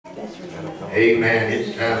Amen.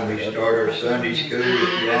 It's time we start our Sunday school.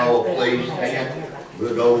 If you all please stand.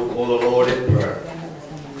 We'll go before the Lord in prayer.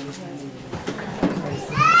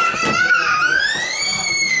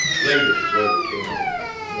 Lead us, Brother King.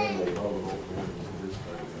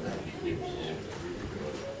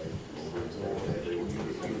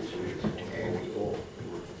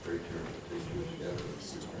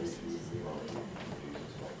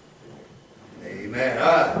 Amen.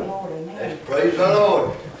 All right. Let's praise the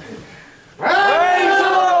Lord. Praise the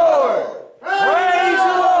Lord! Praise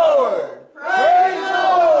the Lord! Praise the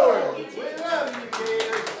Lord! We love you,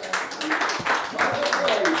 kids.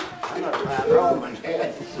 I'm not trying Roman.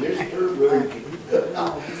 Sister Ruth.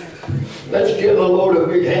 Let's give the Lord a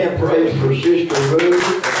big hand praise for Sister Ruth.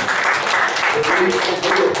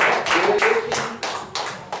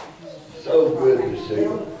 So good to see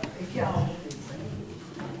you.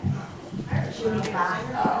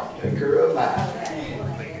 I'll take her of mine.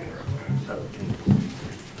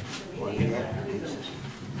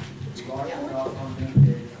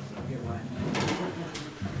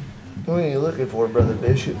 What are you looking for, Brother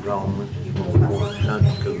Bishop?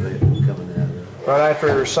 Sunday school coming out. Right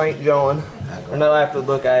after St. John, or no, after the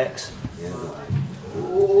book Acts.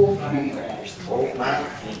 Oh, my.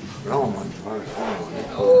 Romans, verse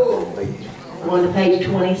 1. Going to page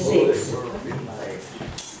 26.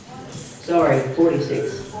 Sorry,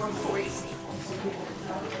 46.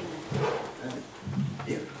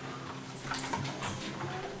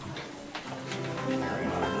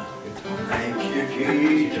 Thank you,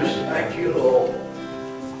 Jesus. Thank you, Lord.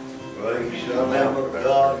 Praise the Lamb of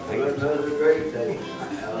God for another great day.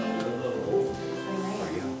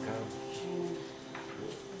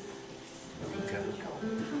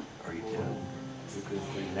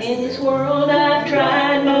 In this world I've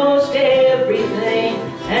tried most everything,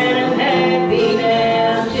 and I'm happy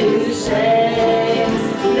now to say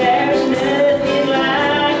there's nothing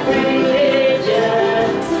like religion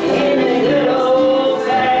in a good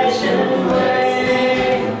old-fashioned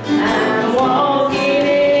way. I'm walking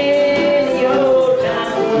in the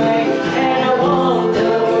old-time way, and I want the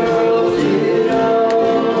world to know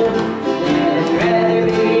that I'd rather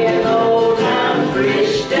be an old-time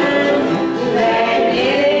Christian than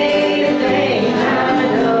anything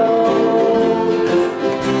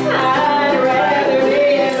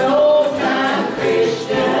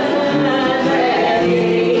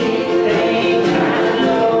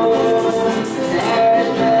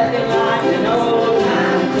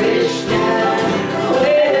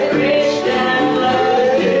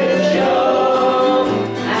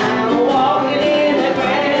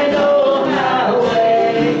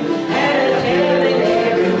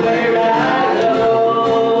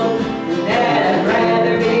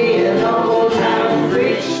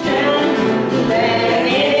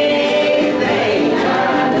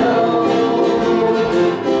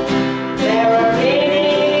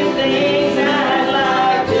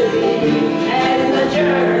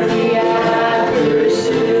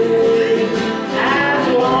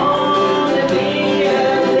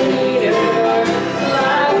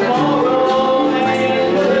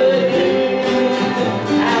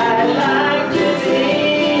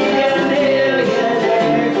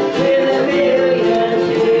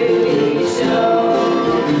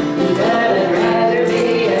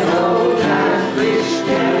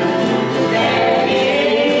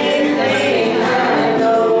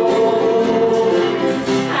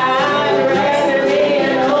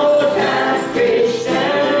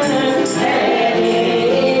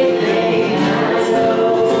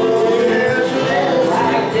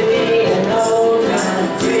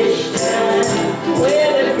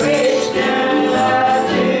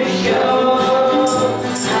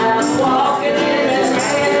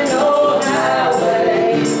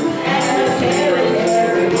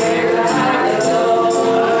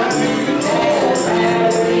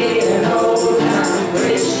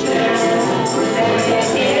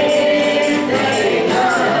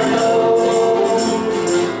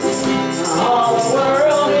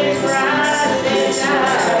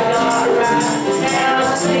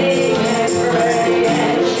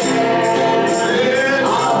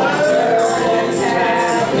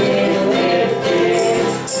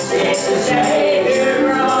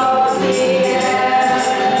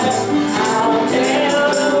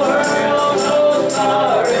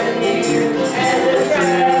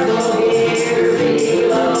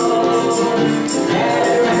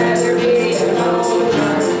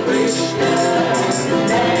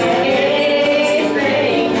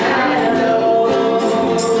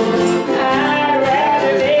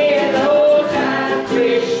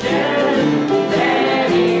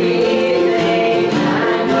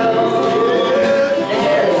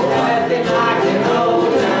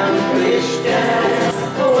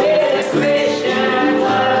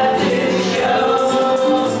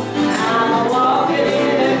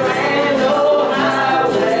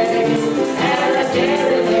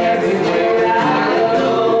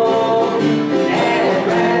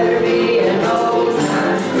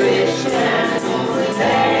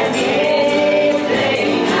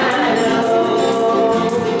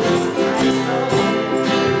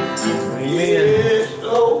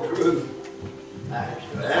through. That's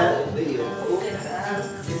that'll be a full time.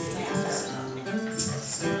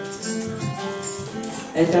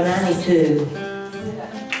 That's on 92.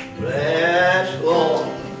 Bless the Lord.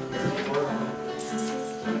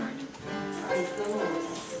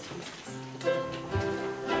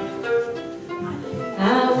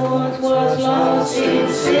 I once was lost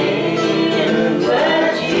in sin,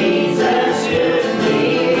 but Jesus took me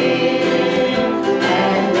in.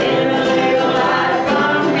 And then a little light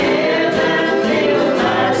from heaven filled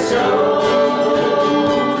my soul.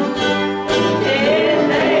 It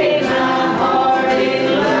made my heart in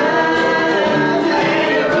love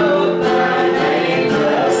and wrote my name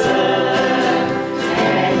above.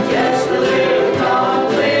 And just a little talk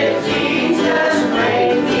with Jesus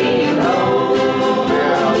made me whole.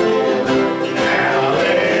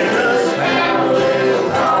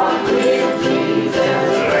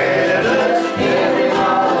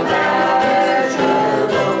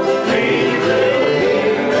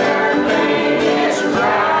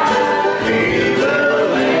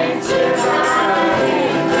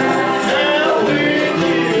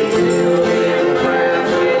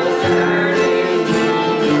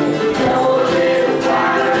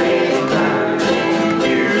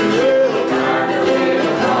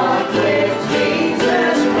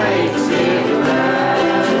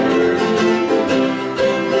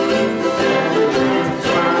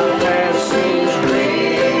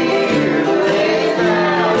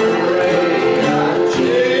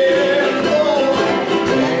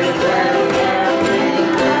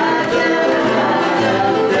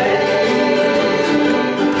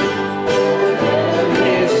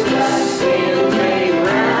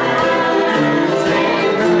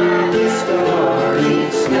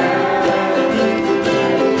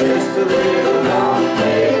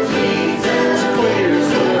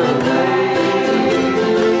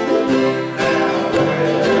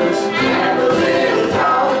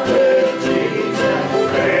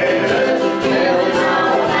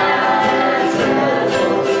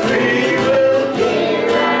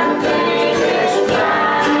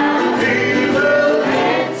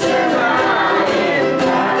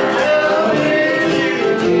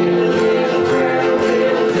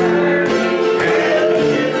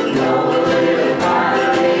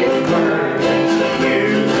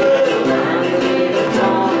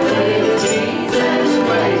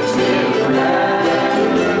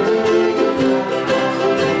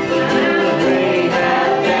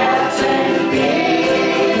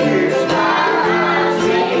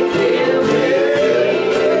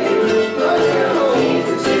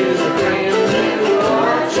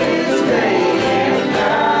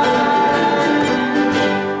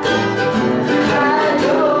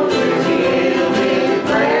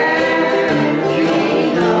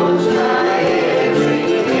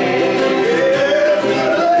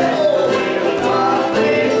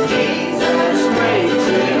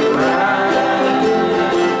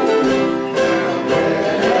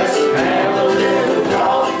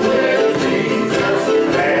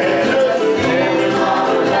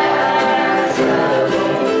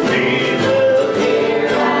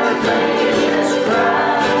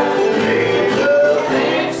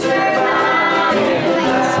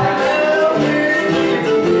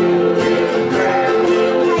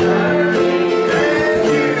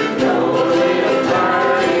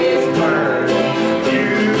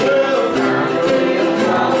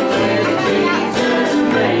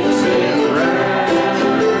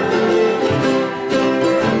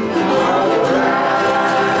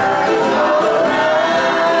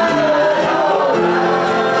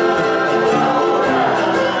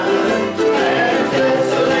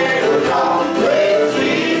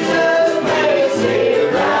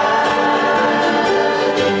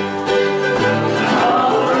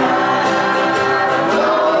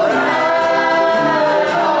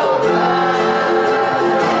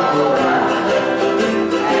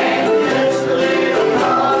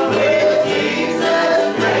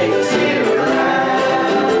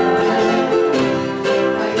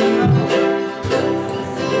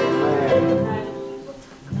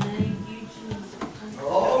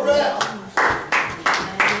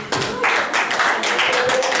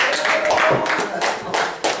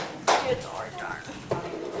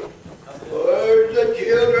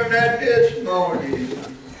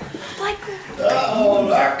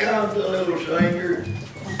 comes the little singer.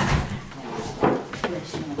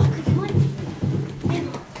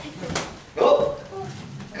 Oh,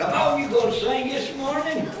 come on, you gonna sing this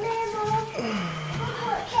morning?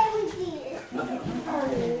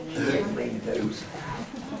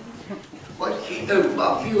 What she do,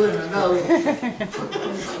 bop you in the nose?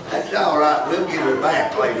 That's all right, we'll get her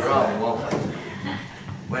back later on, won't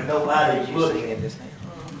we? when nobody's looking. this now.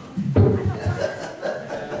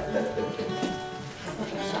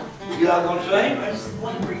 You all gonna sing?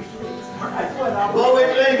 What we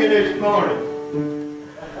singing this morning?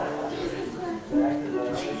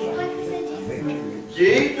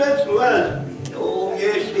 Jesus loves me. Oh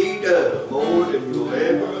yes, he does, more than you'll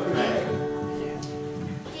ever imagine.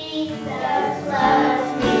 Jesus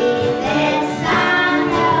loves me, this I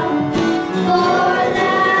know, for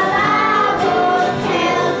the Bible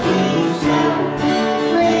tells me so.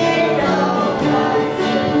 Little ones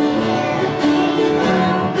who hear me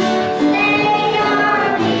grow, they are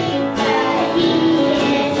weak, but he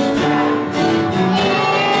is strong.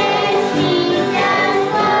 Yes, Jesus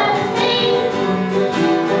loves me.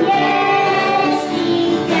 Yes,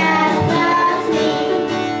 Jesus loves me.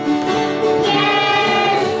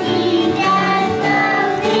 Yes, he does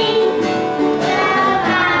love me. The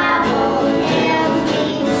Bible tells me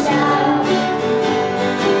so.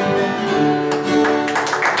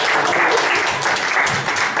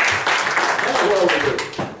 Now what we do?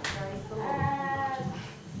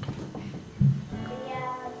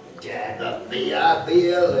 Jack up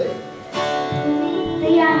B-I-B-L-A.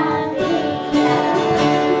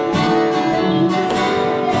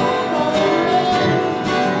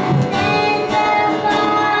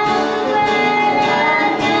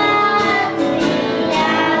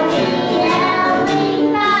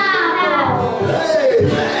 Hey,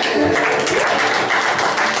 man.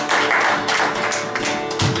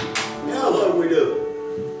 Now what we do?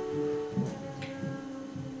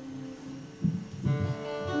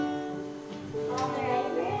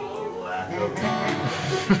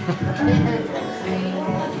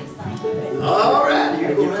 All right,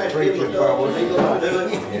 you're gonna ask him to talk when he gonna do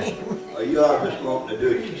it? Or you all just wanting to do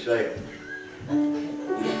it yourself?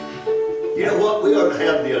 You know what? We ought to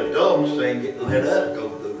have the adults sing it and let us go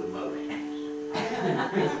through the motions.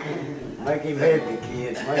 Make him happy,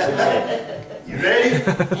 kids. Make him happy. You ready?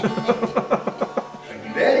 Are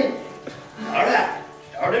you ready? All right,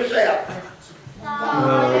 start us out.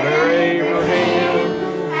 Father Abraham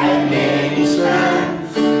had many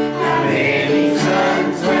sons. How many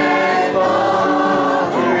sons had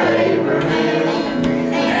Father Abraham?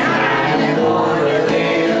 And I am one of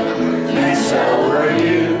them, and so are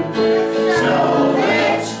you. So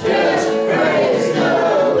let's just praise the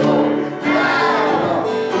Lord.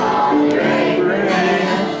 Father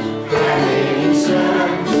Abraham had many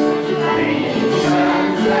sons. How many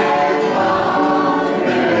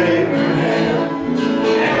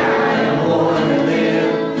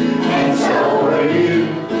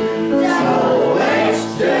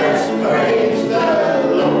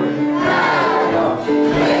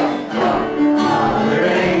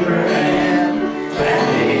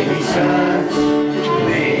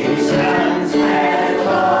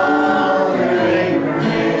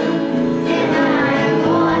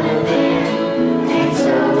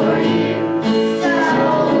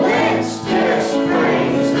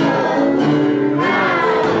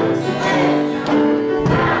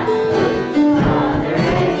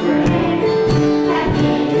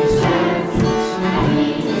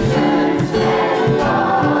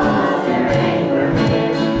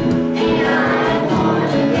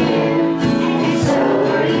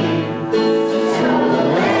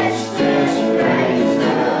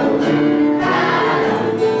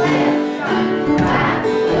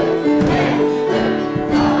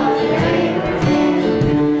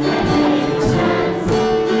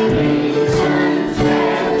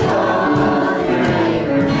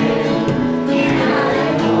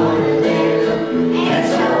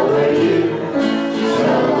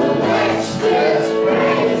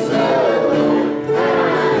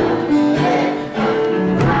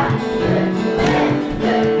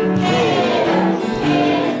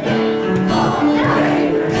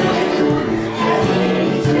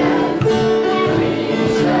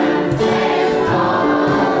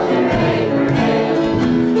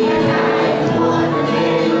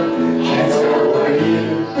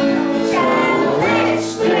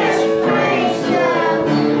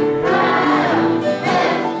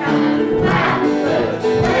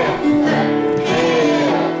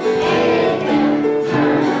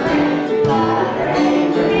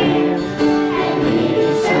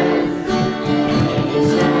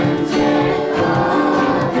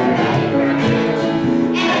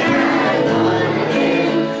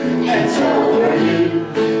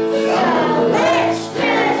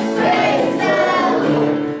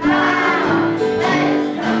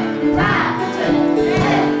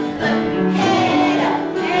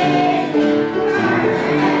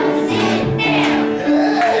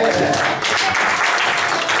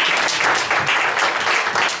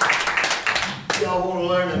want to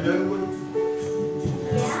learn a new one?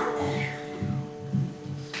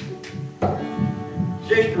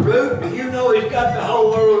 Sister Ruth, do you know he's got the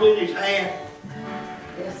whole world in his hand?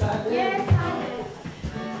 Yes, I do. Yes, I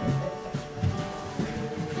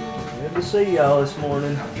Good to see y'all this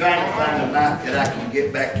morning. I'm trying to find a night that I can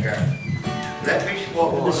get back here. Let me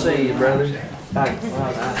swap Good one to of see you, those brother. nights out. Back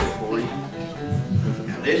for you.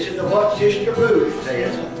 Now listen to what Sister Ruth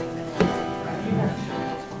says.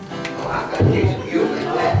 Oh, I got this. You can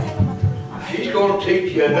laugh. She's going to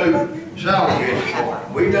teach you a new song this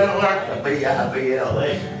morning. We done learned the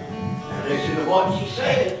B-I-B-L-E. Now listen to what she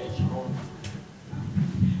says.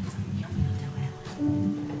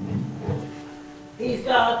 He's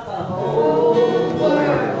got the whole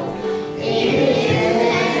world in his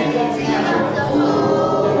hands. He's got the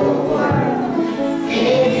whole world in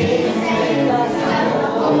his hands. He's got the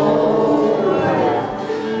whole world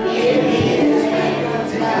in his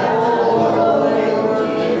hands. He's got the whole world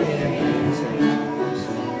in his hands.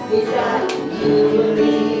 He's got you and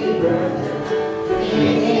me, brother, in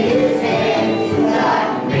his hands. He's got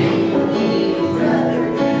me, brother,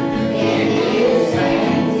 in his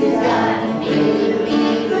hands. He's got me.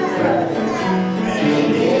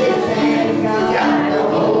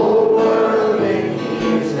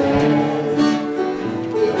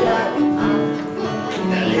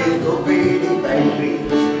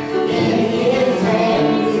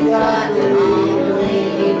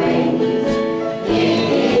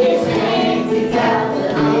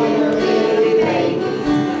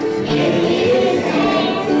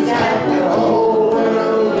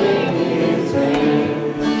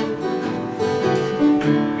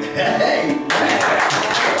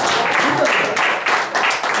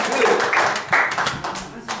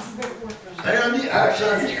 Our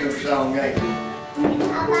Sunday school song, ain't it? I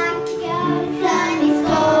like to go to Sunday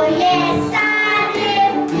school, yes I do.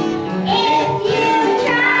 If you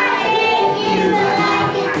try it, you will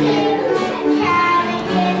like it too. Try to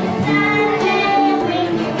get the Sunday when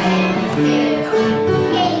your parents do.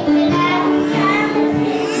 Keep it up, time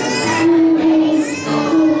to Sunday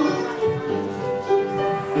school.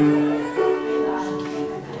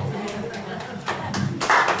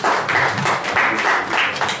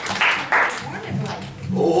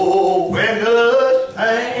 Oh, when the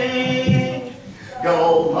saints go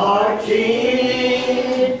marching,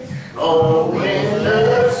 oh, when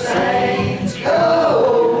the saints go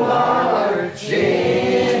marching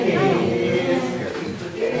in,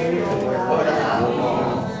 what I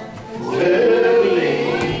want to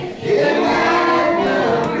live in that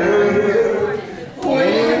number,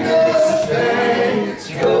 when the saints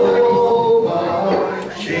go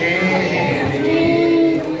marching in.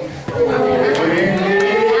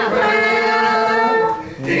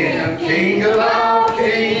 King of all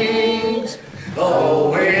kings,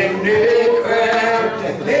 oh, when they crown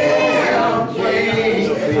him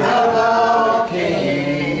King of all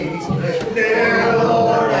kings, dear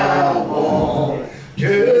Lord, I want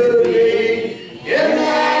to be in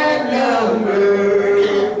that number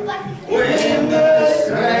when they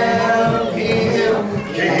crown him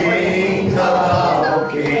King of all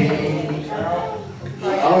kings.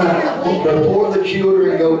 All right, before the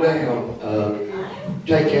children go down,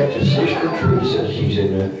 take out to Sister Teresa. She's in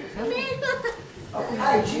there.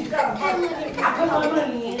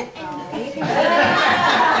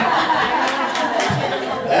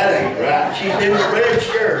 That ain't right. She's in the red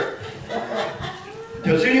shirt.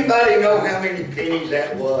 Does anybody know how many pennies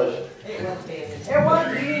that was?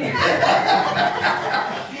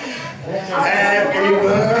 Happy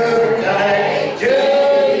birthday to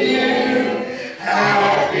you.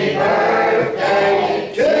 Happy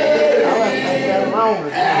birthday to you.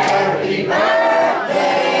 Happy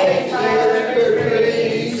birthday, Sister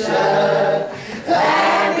Teresa.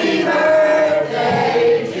 Happy birthday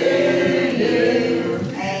to you.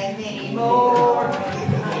 And many more.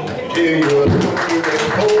 To you.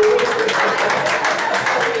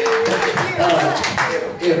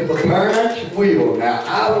 If the parents will, now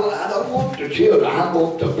I don't want the children, I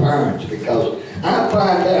want the parents, because I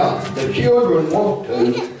find out the children want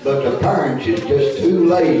to, but the parents is just too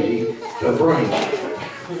lazy to bring.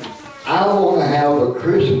 I want to have a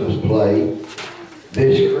Christmas play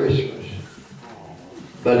this Christmas,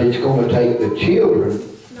 but it's going to take the children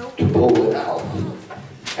to pull it off.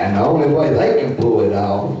 And the only way they can pull it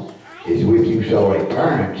off is with you sorry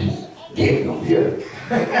parents getting them here.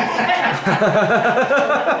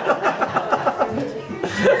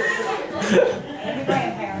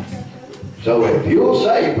 So if you'll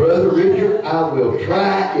say, Brother Richard, I will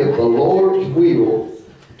try, if the Lord's will,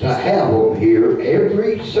 to have them here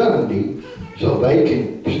every Sunday so they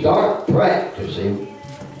can start practicing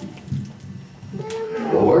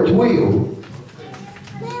Lord's will.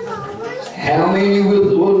 How many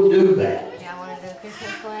will do that? Y'all want to do a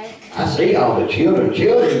Christmas play? I see all the children.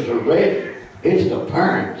 Children are ready. It's the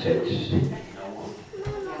parents that's,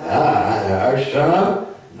 our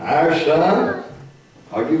son.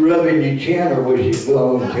 Are you rubbing your chin or was you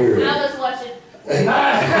volunteering? I was watching.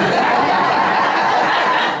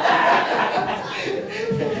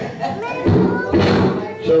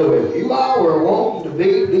 So if you all are wanting to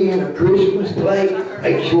be in a Christmas play,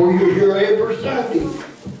 make sure you're here every Sunday.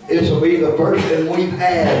 This will be the first one we've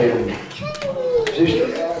had in, Sister,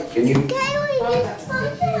 can you?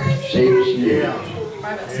 6 years.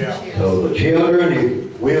 So the children,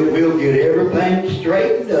 we'll get everything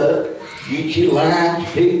straightened up, get your lines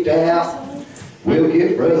picked out. We'll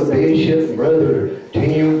get Brother Bishop and Brother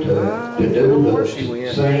Tim to do the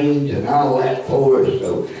scenes and all that for us.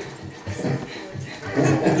 So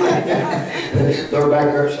they're back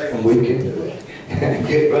there saying we can do it.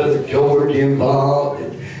 Get Brother George involved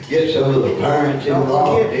and get some of the parents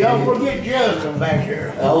involved. Don't forget Justin back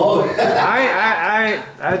here. Oh.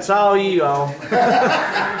 That's all you all.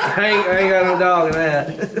 I ain't got no dog in that.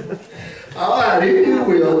 All right, if you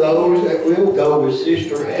will, those that will go with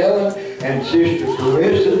Sister Helen and Sister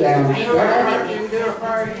Carissa downstairs.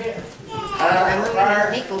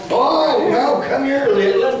 Oh, no, come here,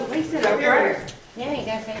 little. We said a prayer. Yeah, you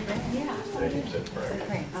gotta say a prayer. Yeah.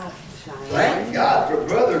 Thank God for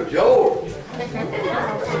Brother George.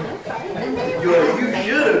 You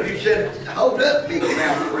should have. You said, hold up, big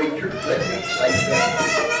mouth preacher. Let me say that.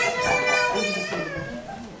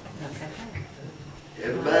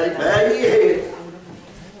 Everybody bow your head.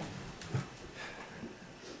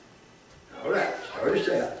 All right, start us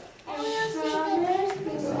out.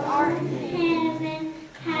 Art in heaven,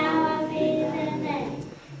 hallowed be thy name.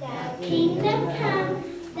 Thy kingdom come,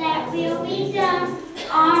 thy will be done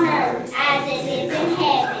on earth as it is in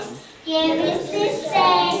heaven. Give us this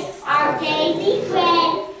day our daily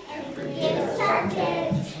bread, and forgive us our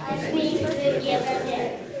debts as we forgive our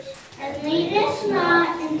debtors. And lead us not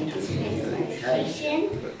into temptation,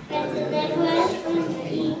 but deliver us from the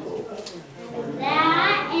evil. For thy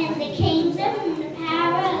and the kingdom and the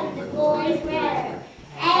power and the glory forever.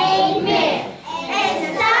 Amen. And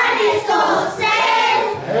Sunday school says,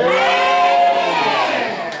 Amen.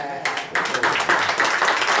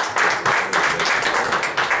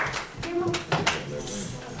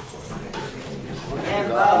 And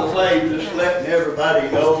by the way, just letting everybody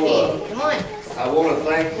know, Come on. I want to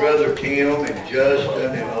thank Brother Tim and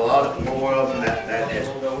Justin and a lot more of them that have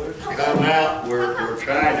come out. We're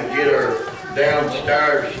trying to get our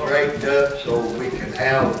downstairs straightened up so we can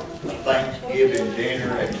have a Thanksgiving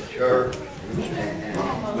dinner at the church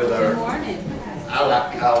and with our, I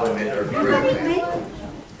like calling it our true family.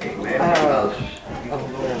 Amen. Because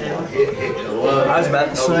it's a love. I was about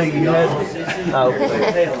to say you had. Oh,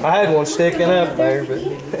 I had one sticking up there, but.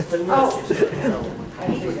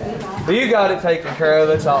 But you got it taken care of.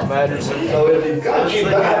 That's all that matters. So if you've got your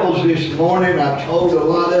Bibles this morning, I told a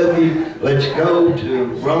lot of you, let's go to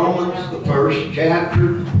Romans, the first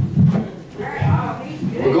chapter.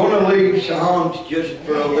 We're going to leave Psalms just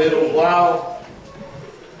for a little while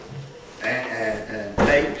and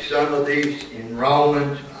take some of these in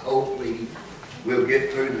Romans. Hopefully we'll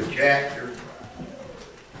get through the chapter.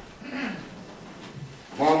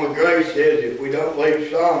 Mama Grace says if we don't leave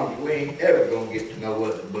Psalms, we ain't ever going to get to know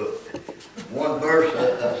what the book. One verse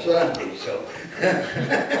a Sunday, so.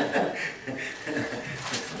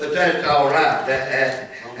 But that's all right.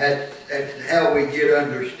 That's how we get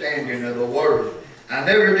understanding of the Word. I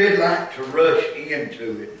never did like to rush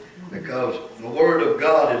into it because the Word of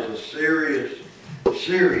God is a serious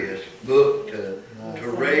book to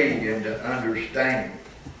read and to understand.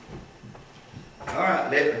 All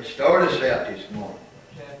right, let me start us out this morning.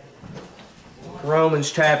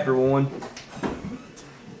 Romans chapter 1.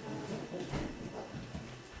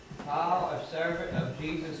 Paul, a servant of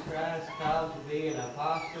Jesus Christ, called to be an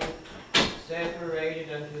apostle, separated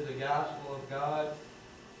unto the gospel of God,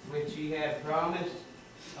 which he had promised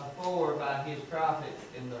afore by his prophets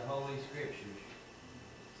in the Holy Scriptures.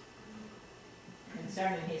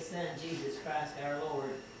 Concerning his Son, Jesus Christ our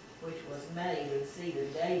Lord, which was made of the seed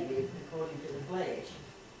of David according to the flesh,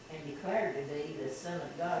 and declared to be the Son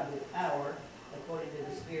of God with power, according to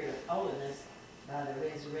the Spirit of holiness, by the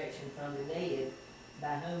resurrection from the dead,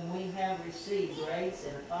 by whom we have received grace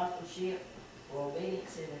and apostleship for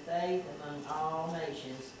obedience in the faith among all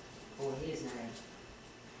nations for his name.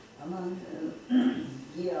 Among whom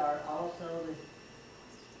ye are also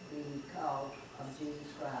the called of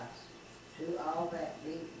Jesus Christ, to all that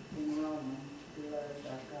be in Rome, beloved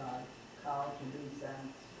of God, called to be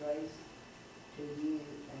saints, grace to to you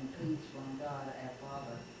and peace from God our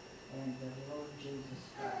Father and the Lord Jesus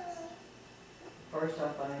Christ. First, I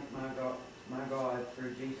thank my God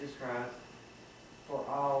through Jesus Christ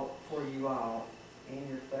for you all, and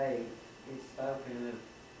your faith is spoken of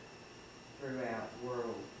throughout the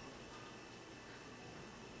world.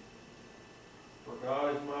 For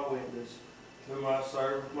God is my witness, whom I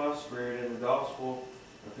serve with my spirit in the gospel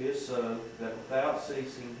of his Son, that without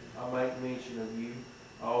ceasing I make mention of you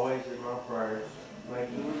always in my prayers,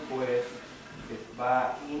 making request, if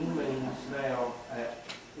by any means now at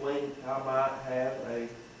length I might have a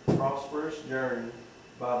prosperous journey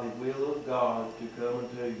by the will of God to come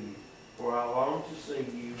unto you. For I long to see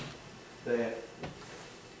you, that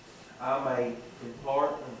I may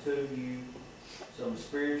impart unto you some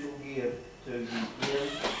spiritual gift to you,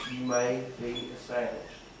 in you may be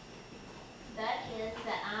established. That is,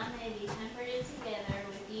 that I may be comforted together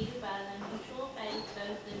with you by the mutual faith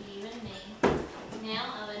both of you and me.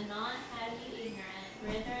 Now I would not have you ignorant,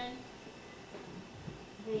 brethren.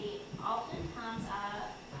 Oftentimes I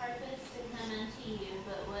purposed to come unto you,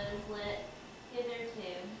 but was let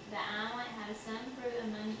hitherto, that I might have some fruit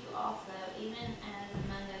among you also, even as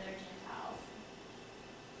among other Gentiles.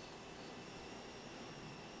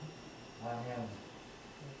 I am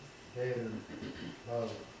debtor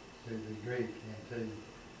both to the Greek and to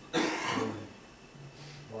the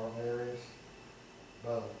barbarians,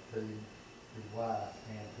 both to the wise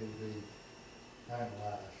and to the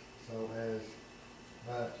unwise. So as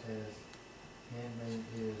much as in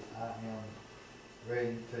me is, I am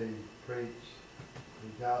ready to preach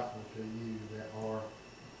the gospel to you that are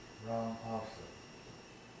wrong also.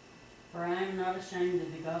 For I am not ashamed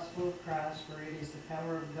of the gospel of Christ, for it is the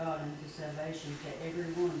power of God unto salvation to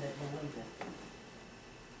every one that believeth.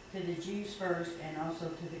 To the Jews first, and also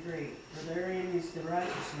to the Greek. For therein is the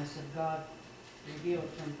righteousness of God revealed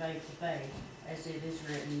from faith to faith, as it is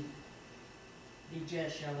written, the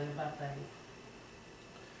just shall live by faith.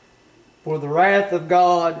 For the wrath of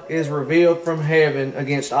God is revealed from heaven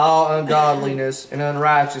against all ungodliness and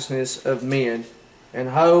unrighteousness of men, and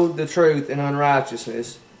hold the truth in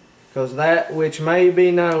unrighteousness, because that which may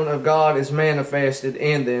be known of God is manifested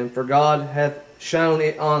in them, for God hath shown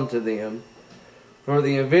it unto them. For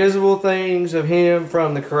the invisible things of him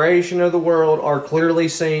from the creation of the world are clearly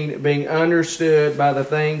seen, being understood by the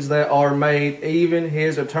things that are made, even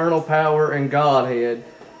his eternal power and Godhead,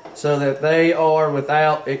 so that they are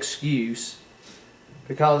without excuse.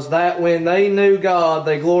 Because that when they knew God,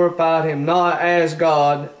 they glorified him not as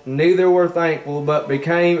God, neither were thankful, but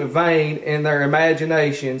became vain in their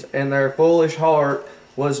imaginations, and their foolish heart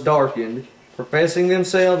was darkened. Professing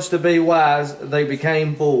themselves to be wise, they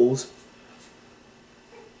became fools.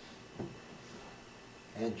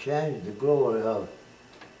 And changed the glory of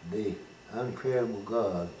the uncreable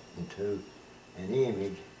God into an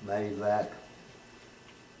image made like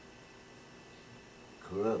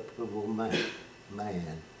corruptible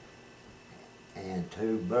man, and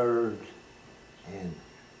two birds, and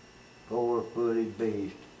four-footed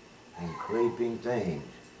beasts, and creeping things.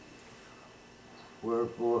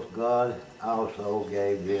 Wherefore God also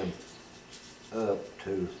gave them up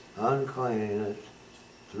to uncleanness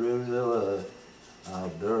through the lust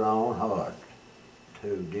of their own hearts,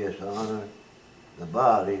 to dishonor the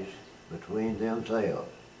bodies between themselves.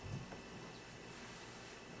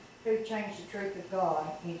 Who changed the truth of God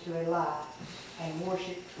into a lie, and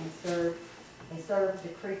worshipped and served the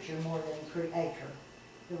creature more than the Creator,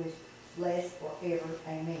 who is blessed forever.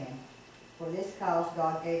 Amen. For this cause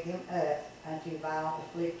God gave them up unto vile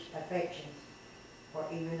affections, for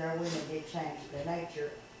even their women did change the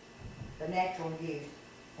natural use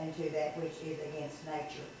unto that which is against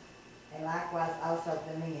nature. And likewise also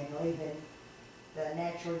the men, leaving the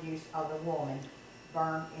natural use of the woman,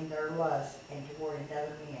 burned in their lust and toward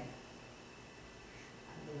another men.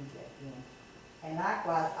 And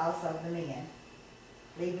likewise also the men,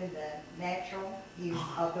 leaving the natural use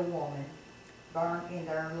of the woman, burned in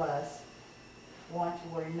their lust one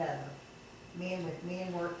toward another. Men with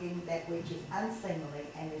men working that which is unseemly,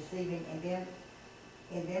 and receiving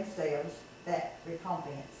in themselves that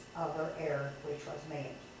recompense of their error which was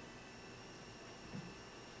made.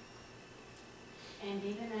 And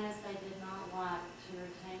even as they did not like to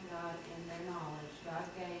retain God in their knowledge, God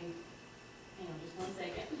gave, hang on just 1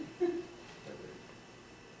 second.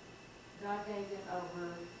 God gave them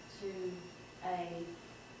over to a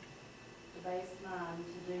debased mind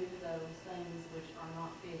to do those things which are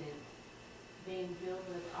not fitted, being filled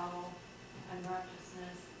with all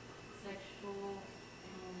unrighteousness, sexual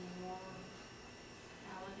immorality,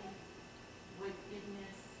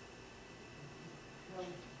 wickedness,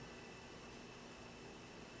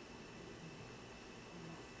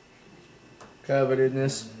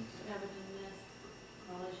 covetousness,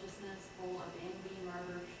 maliciousness, full of envy,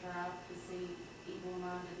 murder, strife, deceit,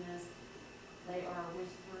 evil-mindedness. They are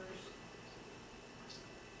whisperers,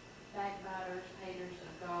 backbiters, haters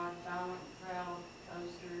of God, violent, proud,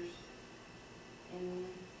 boasters,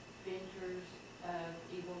 inventors of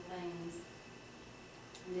evil things,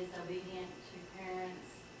 disobedient to parents,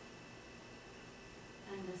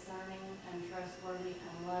 undiscerning, untrustworthy,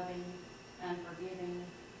 unloving, unforgiving,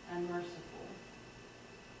 unmerciful,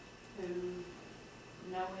 who,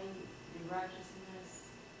 knowing the righteousness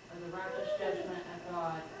or the righteous judgment of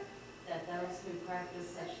God, that those who practice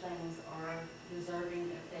such things are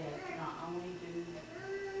deserving of death, not only do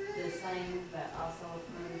the same, but also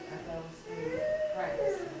approve of those who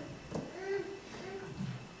practice them.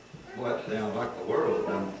 Well, that sounds like the world,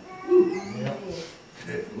 don't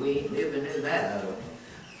it? We ain't living in that, I don't know.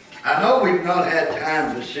 I know we've not had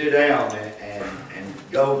time to sit down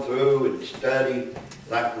and go through and study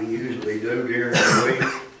like we usually do during the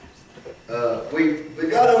week. We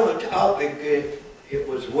got on a topic that it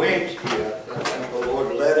was Wednesday. I think the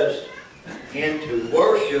Lord led us into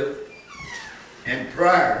worship and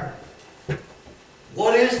prayer.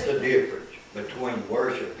 What is the difference between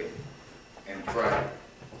worshiping and prayer?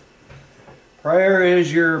 prayer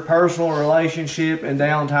is your personal relationship and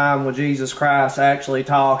downtime with Jesus Christ, actually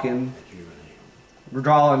talking,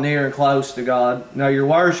 drawing near and close to God. Now, your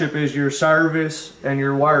worship is your service and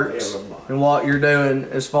your works and what you're doing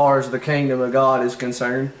as far as the kingdom of God is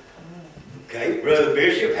concerned. Okay, Brother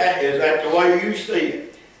Bishop, is that the way you see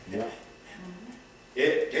it? Yeah.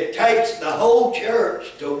 It takes the whole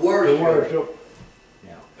church to worship.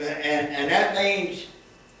 Yeah. And that means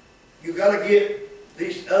you got to get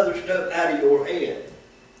this other stuff out of your head.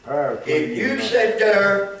 If you sit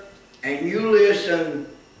there and you listen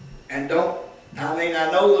and don't, I mean,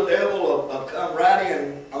 I know the devil will come right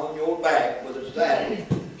in on your back with a saddle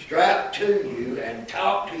strapped to you and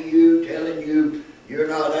talk to you, telling you you're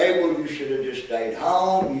not able, you should have just stayed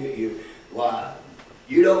home, why,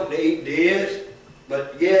 you don't need this,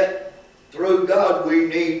 but yet, through God, we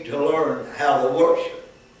need to learn how to worship.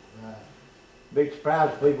 Right. Big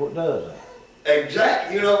surprise people does that.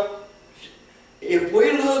 Exactly, you know, if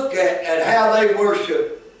we look at how they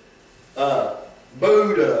worship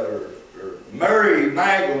Buddha or Mary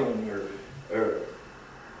Magdalene or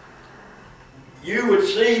you would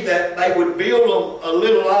see that they would build a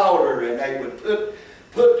little altar and they would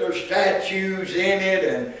put their statues in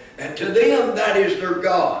it, and to them that is their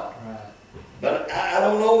God. Right. But I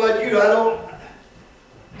don't know about you,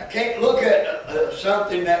 I can't look at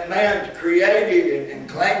something that man's created and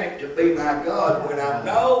claim it to be my God when I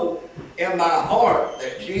know in my heart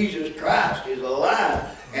that Jesus Christ is alive.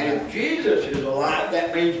 And if Jesus is alive,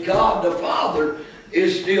 that means God the Father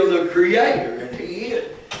is still the Creator, and He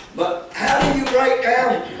is. But how do you break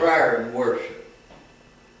down prayer and worship?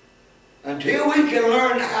 Until we can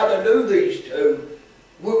learn how to do these two,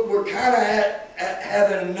 we're kind of at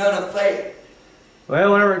having none effect.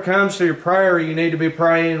 Well, whenever it comes to your prayer, you need to be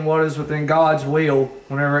praying what is within God's will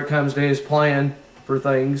whenever it comes to His plan for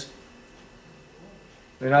things.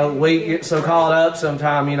 You know, we get so caught up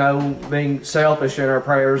sometimes, you know, being selfish in our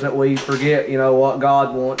prayers that we forget, you know, what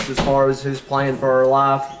God wants as far as His plan for our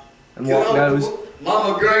life and what goes.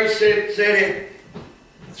 Mama Grace said it.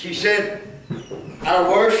 She said, our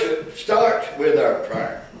worship starts with our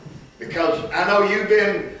prayer. Because I know you've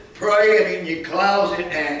been praying in your closet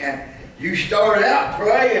and you start out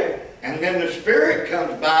praying and then the Spirit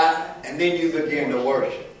comes by and then you begin to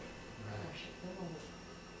worship.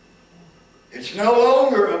 It's no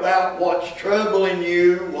longer about what's troubling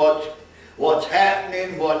you, what's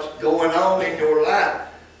happening, what's going on in your life.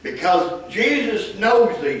 Because Jesus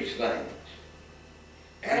knows these things.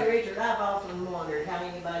 Hey, Richard, I've often wondered how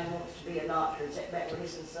anybody wants to be a doctor and sit back and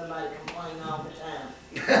listen to somebody complain all the time.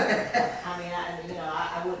 I mean,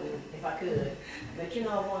 I wouldn't if I could. But you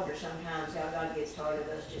know, I wonder sometimes how God gets tired of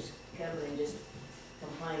us just coming and just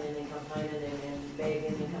complaining and complaining and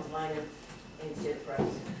begging and complaining instead of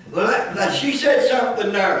praising. Well, she said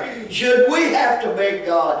something there. Should we have to beg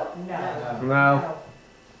God? No.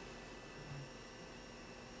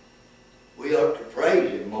 We ought to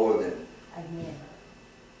praise Him more than. Amen.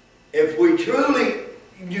 If we truly,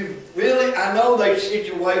 I know there's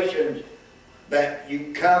situations that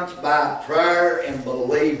you comes by prayer and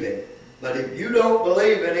believing, but if you don't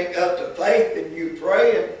believe and ain't got the faith and you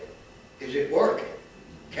praying, is it working?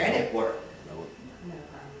 Can it work?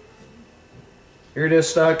 You're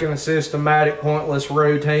just stuck in a systematic, pointless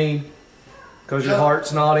routine because your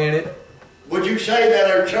heart's not in it. Would you say that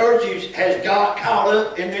our churches has got caught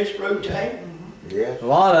up in this routine? Yes. A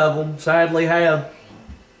lot of them sadly have.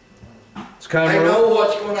 It's come They know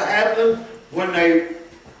what's going to happen when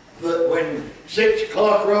when 6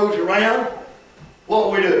 o'clock rolls around.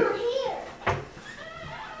 What we do?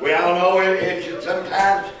 We all know it's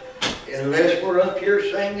sometimes, unless we're up here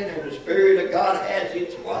singing and the Spirit of God has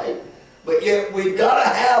its way. But yet we've got to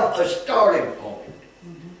have a starting point.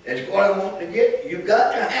 That's what I want to get. You've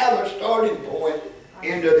got to have a starting point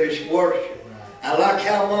into this worship. I like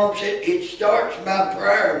how Mom said it starts by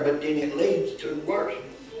prayer, but then it leads to worship.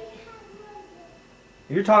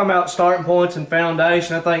 You're talking about starting points and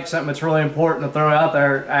foundation. I think something that's really important to throw out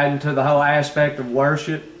there, adding to the whole aspect of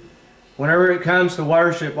worship. Whenever it comes to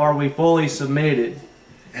worship, are we fully submitted?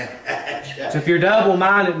 So if you're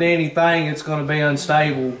double-minded in anything, it's going to be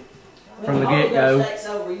unstable from the get-go. When the Holy Ghost takes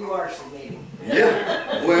over, you are submitted.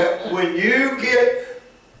 Yeah. When you get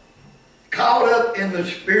caught up in the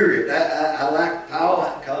Spirit, I like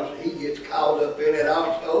Paul because he gets caught up in it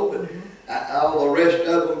also, but all the rest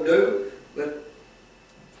of them do. But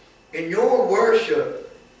in your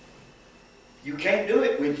worship, you can't do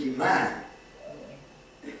it with your mind.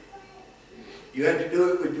 You have to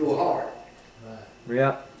do it with your heart.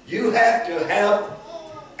 Yeah. You have to have,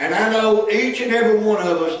 and I know each and every one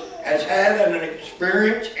of us has had an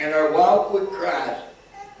experience in our walk with Christ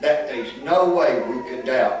that there's no way we could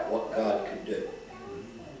doubt what God could do.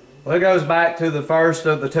 Well, it goes back to the first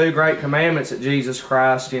of the 2 great commandments of Jesus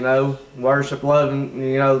Christ, you know. Worship, loving,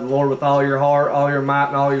 you know, the Lord with all your heart, all your might,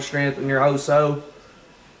 and all your strength, and your whole soul.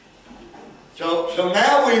 So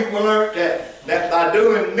now we've learned that by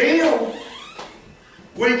doing them,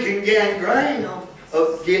 we can gain ground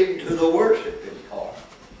of getting to the worshiping part.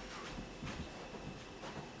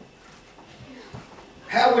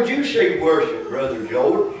 How would you see worship, Brother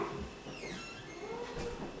George?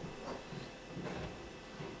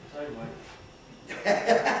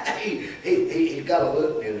 He's got a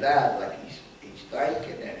look in his eyes like he's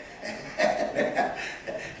thinking.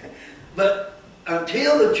 But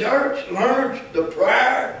until the church learns the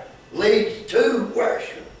prayer leads to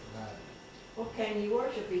worship. Well, can you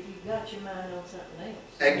worship if you've got your mind on something else?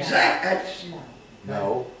 Exactly.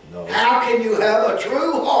 No. How can you have a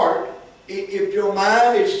true heart if your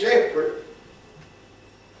mind is separate?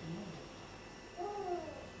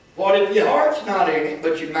 What if your heart's not in it,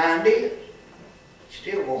 but your mind is? It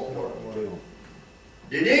still won't work.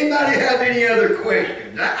 Did anybody have any other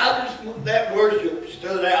questions? I just, that worship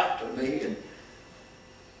stood out to me. And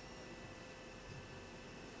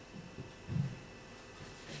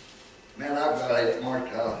man, I've got it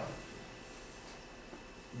marked off.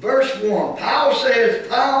 Verse 1, Paul says,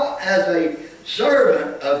 Paul as a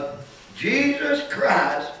servant of Jesus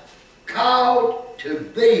Christ, called to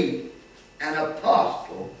be an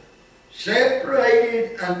apostle,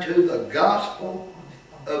 separated unto the gospel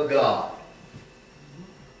of God.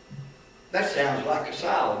 That sounds like a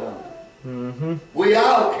Saul, don't it? Mm-hmm. We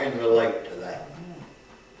all can relate to that.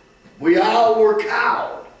 We all were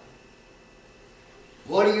called.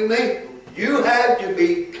 What do you mean? You have to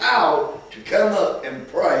be called to come up and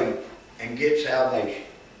pray and get salvation.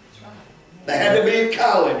 There had to be a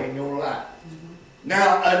calling in your life.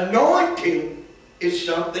 Now, anointing is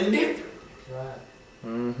something different.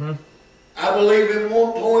 Mm-hmm. I believe in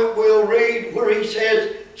one point we'll read where he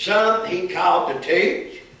says, some he called to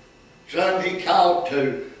teach, some he called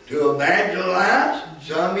to evangelize,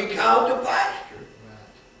 some he called to pastor.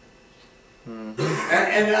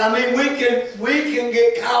 And I mean, we can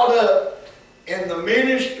get caught up in the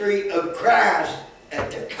ministry of Christ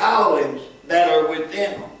and the callings that are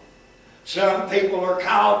within them. Some people are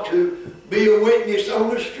called to be a witness on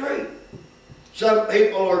the street. Some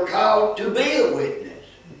people are called to be a witness.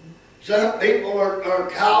 Some people are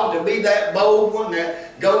called to be that bold one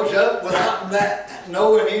that goes up without that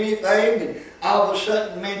knowing anything and all of a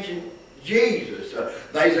sudden mention Jesus.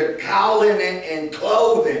 There's a calling in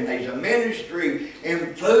clothing. There's a ministry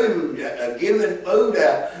in food, giving food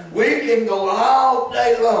out. We can go all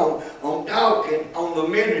day long on talking on the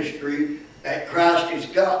ministry that Christ has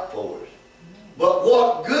got for us. But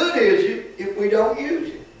what good is it if we don't use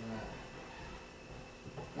it?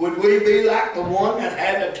 Would we be like the one that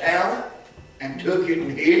had the talent and took it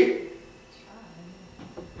and hid it?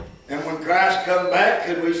 And when Christ come back,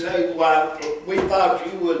 could we say, why, we thought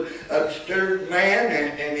you was a stupid man,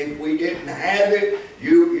 and if we didn't have it,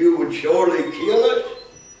 you would surely kill us?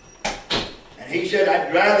 And he said,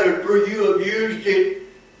 I'd rather for you have used it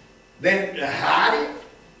than to hide it.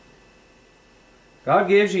 God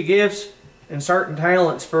gives you gifts and certain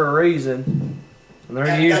talents for a reason. And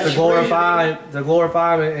they're used to glorify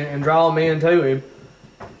Him and draw men to Him.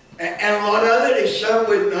 And a lot of it is some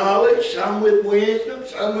with knowledge, some with wisdom,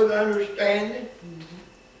 some with understanding.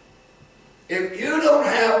 if you don't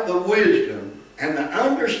have the wisdom and the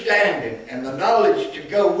understanding and the knowledge to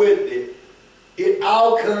go with it, it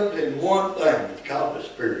all comes in one thing. It's called the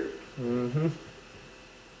Spirit. Mm-hmm.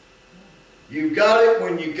 You got it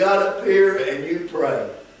when you got up here and you pray.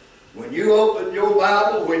 When you open your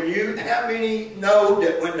Bible, how many know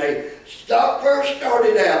that when they first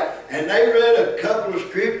started out and they read a couple of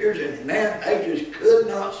scriptures and man, they just could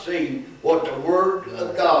not see what the Word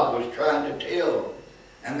of God was trying to tell them.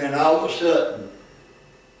 And then all of a sudden,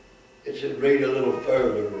 it said read a little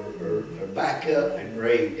further or back up and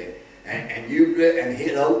read. And you read and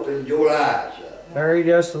it opened your eyes up. Hurry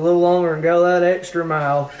just a little longer and go that extra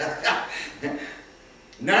mile.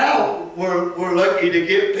 Now we're lucky to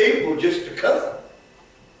get people just to come.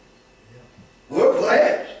 We're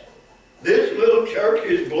blessed. This little church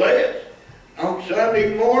is blessed. On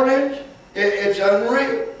Sunday mornings, it's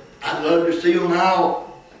unreal. I'd love to see them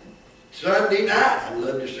all Sunday night. I'd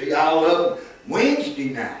love to see all of them Wednesday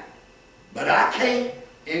night. But I can't,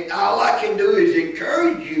 and all I can do is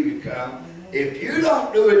encourage you to come. If you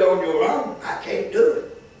don't do it on your own, I can't do it.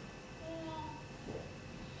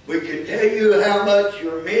 We can tell you how much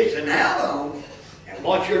you're missing out on and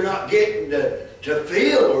what you're not getting to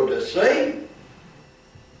feel or to see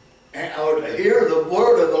or to hear the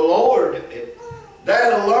word of the Lord.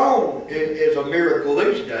 That alone is a miracle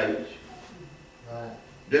these days. Right.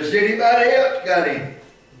 Does anybody else got any?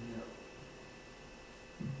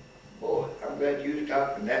 Boy, I'm glad you was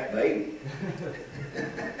talking to that baby.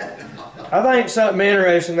 I think something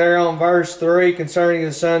interesting there on verse 3 concerning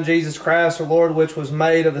the Son Jesus Christ the Lord, which was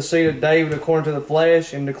made of the seed of David according to the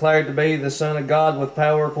flesh, and declared to be the Son of God with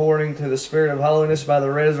power according to the Spirit of holiness by the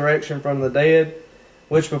resurrection from the dead.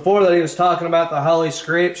 Which before that he was talking about the Holy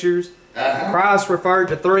Scriptures. Christ referred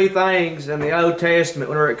to three things in the Old Testament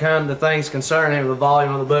whenever it comes to things concerning him, the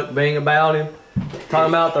volume of the book being about him.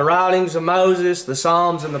 Talking about the writings of Moses, the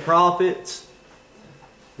Psalms, and the prophets.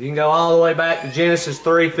 You can go all the way back to Genesis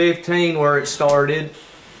 3:15 where it started.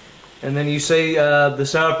 And then you see the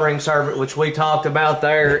suffering servant, which we talked about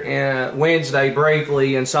there Wednesday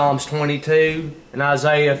briefly in Psalms 22 and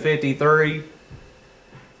Isaiah 53.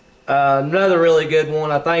 Another really good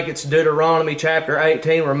one, I think it's Deuteronomy chapter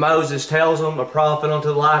 18 where Moses tells them a prophet unto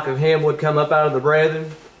the like of him would come up out of the brethren.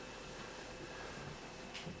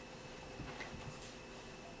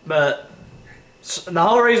 But the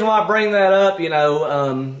whole reason why I bring that up,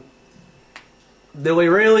 do we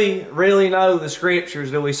really know the Scriptures?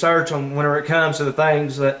 Do we search them whenever it comes to the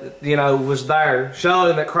things that, was there,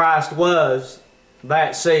 showing that Christ was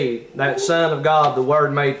that seed, that Son of God, the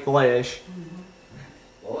Word made flesh?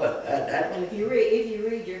 Boy, And if you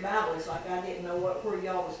read your Bible, it's like I didn't know where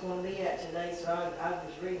y'all was going to be at today, so I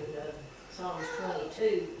was reading Psalms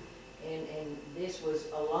 22, and this was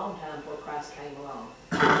a long time before Christ came along.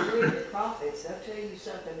 If you read the prophets, they'll tell you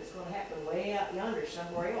something that's going to happen way out yonder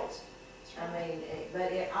somewhere else. I mean,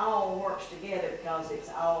 but it all works together because it's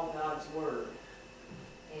all God's Word.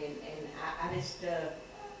 And I just,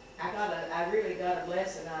 I really got a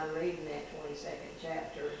blessing out of reading that 22nd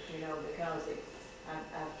chapter, because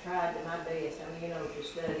I've tried to my best, to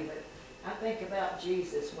study, but I think about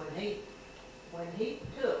Jesus when he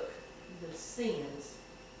took the sins,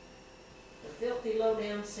 the filthy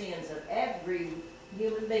low-down sins of every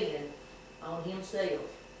human being on himself.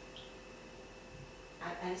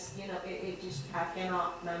 I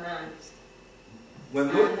cannot, my mind,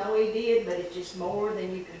 I know he did, but it's just more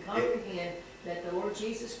than you can comprehend that the Lord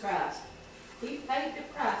Jesus Christ, he paid the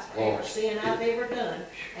price for every sin I've ever done,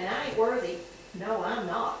 and I ain't worthy. No, I'm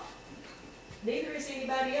not. Neither is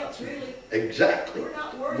anybody else, really. Exactly. We're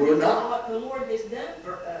not worthy of what the Lord has done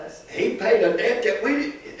for us. He paid a debt that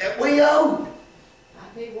we owed.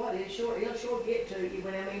 I tell you what, he'll sure get to you.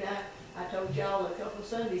 I told y'all a couple of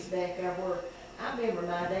Sundays back where I remember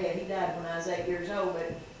my dad. He died when I was 8 years old, but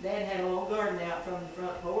Dad had a little garden out from the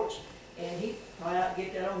front porch, and he'd plow out,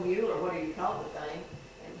 get that old mule or whatever you call the thing,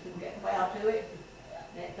 and get plow to it.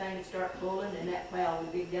 That thing would start pulling, and that plow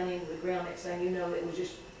would dig down into the ground. Next thing you know, it was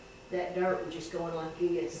just, that dirt was just going like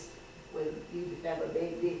this. You would have a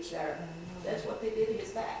big ditch there. That's what they did to his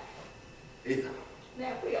back. Yeah.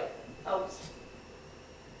 Now we'll post.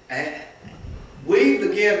 And we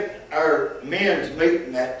begin our men's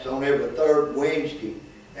meeting that's on every third Wednesday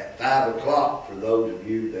at 5 o'clock for those of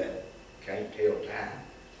you that can't tell time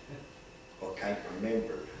or can't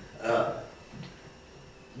remember.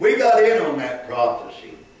 We got in on that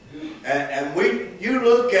prophecy. And you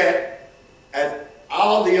look at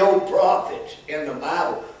all the old prophets in the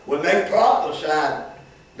Bible, when they prophesied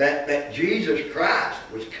that Jesus Christ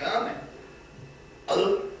was coming,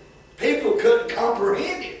 people couldn't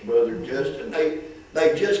comprehend it, Brother Justin.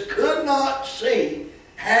 They just could not see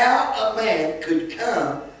how a man could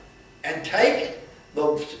come and take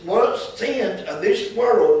the sins of this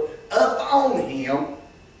world up on him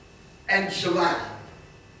and survive.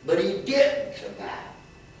 But he didn't survive.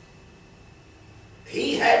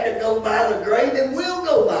 He had to go by the grave and will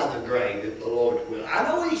go by the grave if the Lord's will. I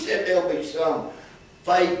know he said there'll be some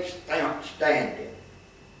faith found standing.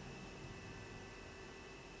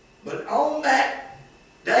 But on that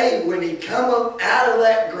day when he come up out of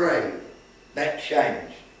that grave, that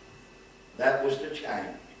changed. That was the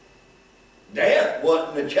change. Death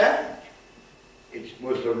wasn't the change. It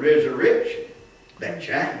was the resurrection that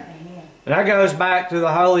changed. And that goes back to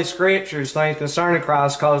the Holy Scriptures, things concerning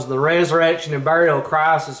Christ, because the resurrection and burial of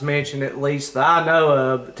Christ is mentioned at least that I know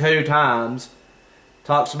of 2 times.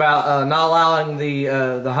 Talks about not allowing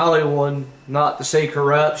the Holy One not to see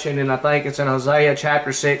corruption, and I think it's in Hosea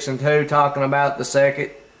chapter 6 and 2, talking about the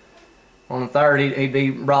second. On the third, he'd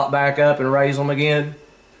be brought back up and raise them again.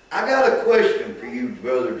 I got a question for you,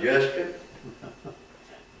 Brother Justin.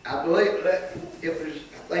 I believe that it was,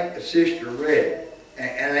 I think the sister read it.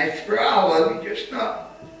 And it's for all of you, just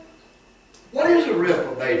not. What is a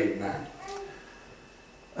reprobated mind?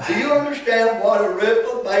 Do you understand what a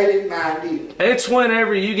reprobated mind is? It's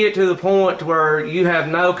whenever you get to the point where you have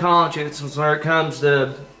no conscience when it comes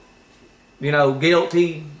to, you know,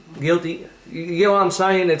 guilty. You get what I'm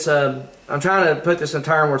saying? It's I'm trying to put this in a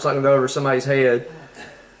term where it's not going to go over somebody's head.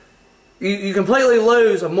 You completely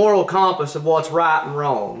lose a moral compass of what's right and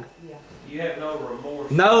wrong. You have no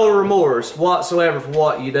remorse. No remorse whatsoever for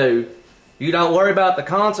what you do. You don't worry about the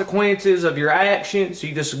consequences of your actions.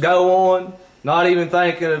 You just go on, not even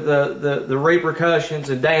thinking of the repercussions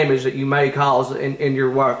and damage that you may cause in your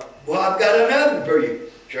work. Well, I've got another for you,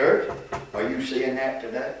 church. Are you seeing that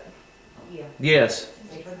today? Yeah. Yes.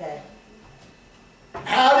 Every day.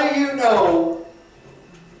 How do you know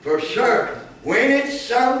for certain when it's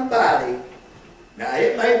somebody, now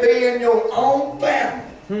it may be in your own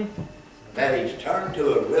family, that he's turned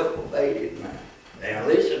to a reprobated mind? Now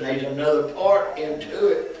listen, there's another part into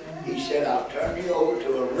it. He said, I'll turn you over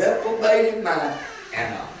to a reprobated mind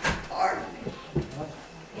and I'll pardon you.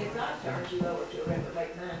 If God turns you over to a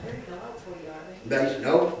reprobate mind, there's no hope for you, are there? There's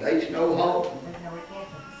no hope. There's no repentance.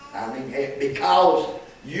 I mean, because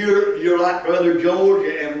you're like Brother George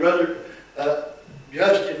and Brother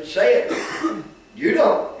Justin said, you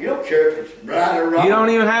don't care if it's right or wrong. You don't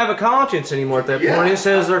even have a conscience anymore at that point. It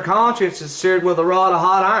says their conscience is seared with a rod of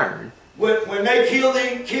hot iron. When they kill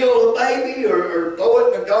a baby or throw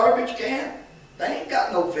it in a garbage can, they ain't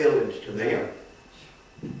got no feelings to them.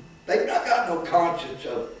 They've not got no conscience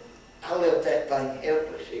of, I left that thing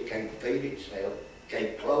helpless. It can't feed itself,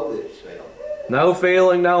 can't clothe itself. No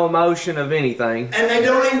feeling, no emotion of anything. And they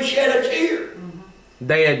don't even shed a tear.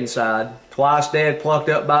 Dead inside. Twice dead, plucked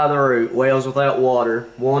up by the root. Wells without water.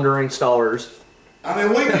 Wandering stars. I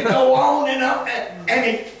mean, we could go on and on, and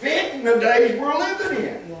it's fitting the days we're living in.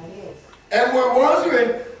 Yeah, it is. And we're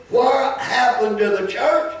wondering what happened to the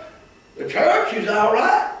church. The church is all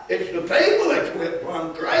right. It's the people that's went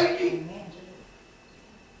plumb crazy.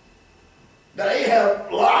 They have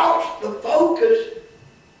lost the focus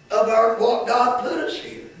of what God put us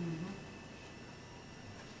here.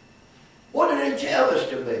 What did He tell us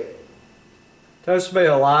to be? Tells us to be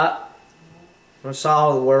a light. A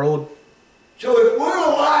salt of the world. So if we're a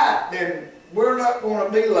light, then we're not going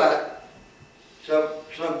to be like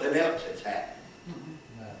something else that's happening.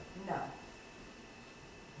 No.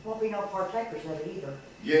 Won't be no partakers of it either.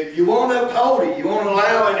 You want to uphold it. You want to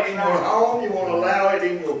allow it in your home. You want to allow it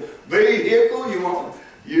in your vehicle.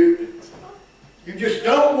 You just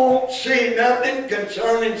don't want to see nothing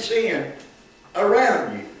concerning sin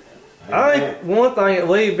around you. I think one thing that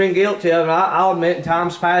we've been guilty of, and I'll admit in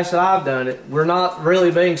times past that I've done it, we're not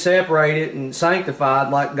really being separated and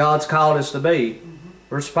sanctified like God's called us to be.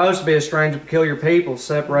 We're supposed to be a stranger, peculiar people,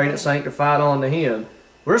 separated and sanctified unto Him.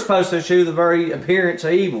 We're supposed to eschew the very appearance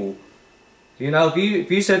of evil. You know,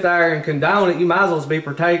 if you sit there and condone it, you might as well be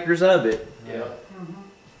partakers of it. Yeah.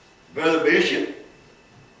 Brother Bishop,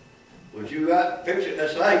 was you fixing to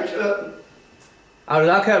say something? Oh, did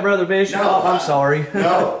I cut Brother Bishop off? I'm sorry.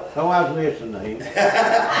 No. So I was listening to him.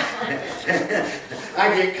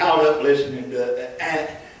 I get caught up listening to it. And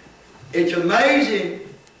it's amazing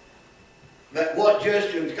that what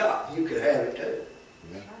Justin's got, you could have it too.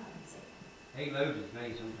 He loses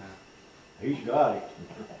me sometimes. He's got it.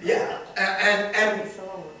 Yeah, and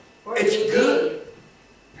Where did he it's get good. it?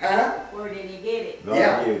 Huh? Where did he get it? God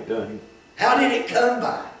Yeah. gave it to him. How did it come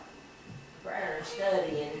by? Prayer and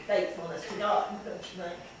study and faithfulness to God, don't you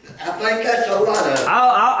think? I think that's a lot of it.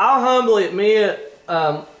 I'll humbly admit,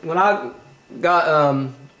 when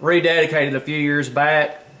got rededicated a few years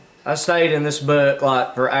back, I stayed in this book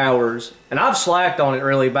like for hours, and I've slacked on it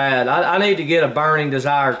really bad. I need to get a burning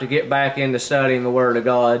desire to get back into studying the Word of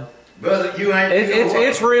God. Brother, you ain't.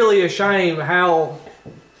 It's really a shame how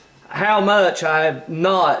much I've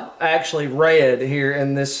not actually read here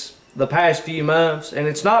in the past few months, and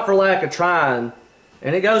it's not for lack of trying.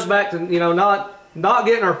 And it goes back to not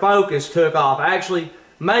getting our focus took off, actually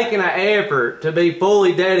making an effort to be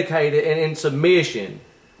fully dedicated and in submission.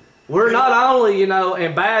 We're not only,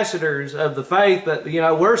 ambassadors of the faith, but,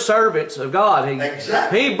 we're servants of God.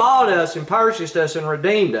 He bought us and purchased us and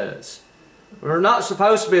redeemed us. We're not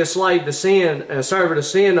supposed to be a slave to sin and a servant to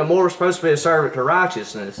sin, no more we're supposed to be a servant to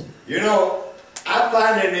righteousness. I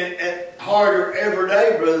find it harder every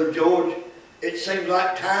day, Brother George. It seems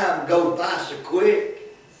like time goes by so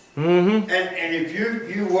quick. Mm-hmm. And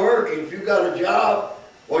if you work, if you got a job,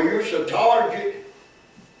 or you're so tired,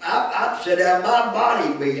 I'd sit down, my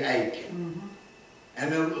body be aching.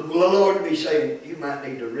 And the Lord be saying, you might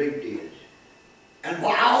need to read this. And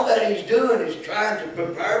all that He's doing is trying to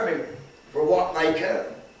prepare me for what may come.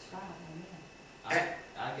 I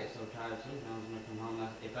get so tired sometimes when I come home.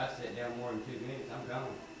 If I sit down more than 2 minutes, I'm gone.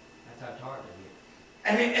 That's how tired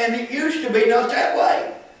I get. And it used to be not that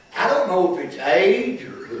way. I don't know if it's age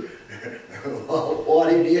or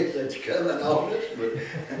what it is that's coming on us, but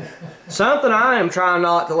something I am trying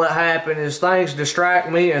not to let happen is things distract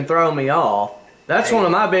me and throw me off. That's one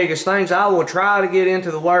of my biggest things. I will try to get into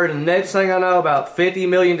the Word, and the next thing I know, about 50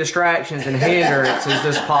 million distractions and hindrances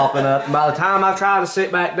just popping up. And by the time I try to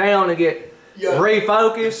sit back down and get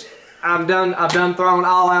refocused, I've done thrown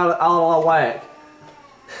all out of whack.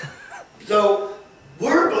 So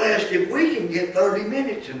we're blessed if we can get 30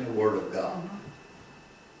 minutes in the Word of God.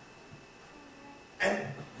 And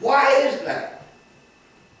why is that?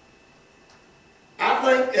 I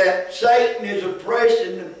think that Satan is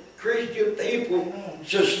oppressing the Christian people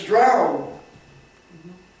so strong.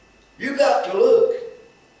 You got to look.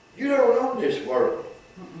 You don't own this world.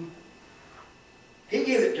 He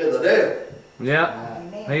gave it to the devil. Yeah.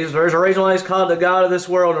 There's a reason why he's called the God of this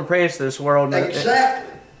world and prince of this world.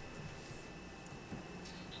 Exactly.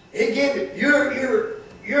 He gave it.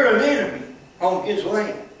 You're an enemy on his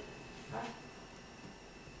land.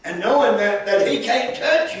 And knowing that he can't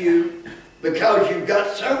touch you because you've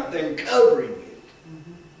got something covering you.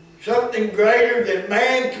 Something greater than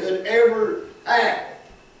man could ever have.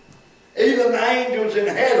 Even the angels in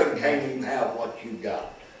heaven can't even have what you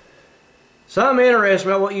got. Something interesting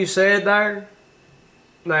about what you said there.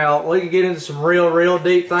 Now, we could get into some real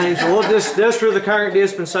deep things. We'll just for the current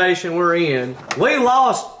dispensation we're in, we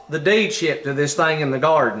lost the deedship to this thing in the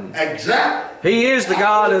garden. Exactly. He is the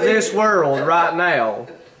God of this world right now.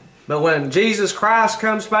 But when Jesus Christ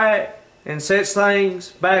comes back and sets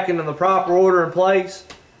things back into the proper order and place,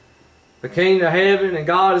 the kingdom of heaven and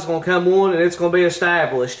God is going to come one, and it's going to be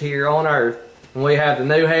established here on earth. And we have the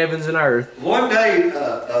new heavens and earth. One day,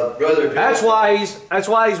 Brother George, that's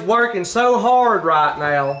why he's working so hard right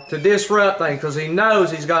now to disrupt things, because he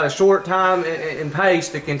knows he's got a short time and pace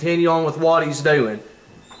to continue on with what he's doing.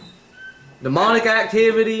 Demonic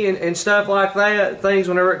activity and stuff like that, things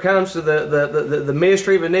whenever it comes to the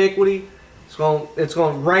mystery of iniquity, it's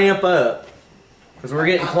going to ramp up. Because we're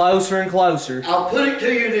getting closer and closer. I'll put it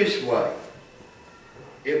to you this way.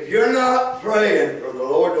 If you're not praying for the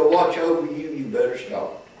Lord to watch over you, you better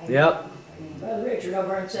start. Yep. Brother Richard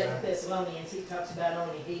over in 2 Thessalonians, he talks about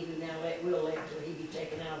only he who now will let till he be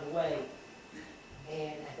taken out of the way.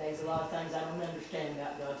 And there's a lot of things I don't understand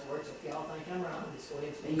about God's word, so if y'all think I'm wrong, just go ahead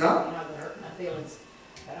and speak. No. You're not going to hurt my feelings.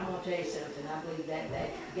 But I'm going to tell you something. I believe that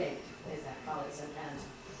gate, as I call it sometimes,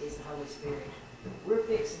 is the Holy Spirit. We're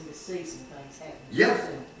fixing to see some things happen. Yeah.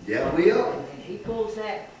 Soon. Yeah, we are. And he pulls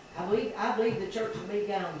that. I believe the church will be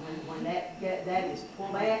gone when that is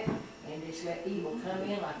pulled back and just let evil come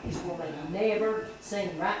in like this world ain't never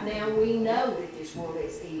seen. Right now we know that this world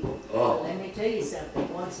is evil. Oh. Let me tell you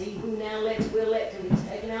something. Once he who now lets will let till he's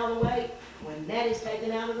taken out of the way, when that is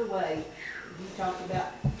taken out of the way, you talk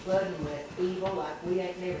about flooding with evil like we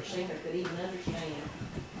ain't never seen or could even understand.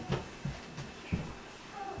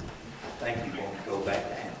 I think you want to go back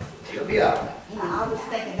down. You'll be all right. I was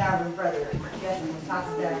thinking there when Brother Justin was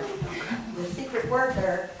talking about the secret word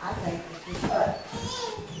there, I think, is disrupt.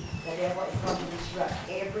 The devil is going to disrupt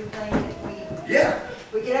everything that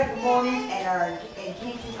we get up in the morning and our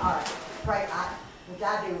intentions are pray, which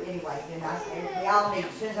I do anyway. And we all need,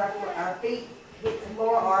 as soon as our feet hit the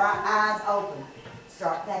floor or our eyes open,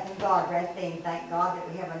 start thanking God right then. Thank God that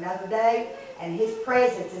we have another day and His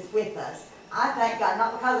presence is with us. I thank God,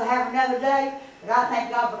 not because I have another day, but I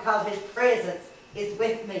thank God because His presence is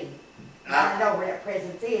with me. I know where that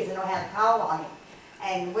presence is and know how to call on him.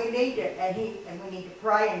 And we need to, and we need to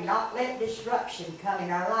pray and not let disruption come in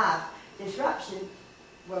our life. Disruption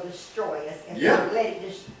will destroy us. And Yeah. we let it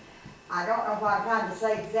just, I don't know what I'm trying to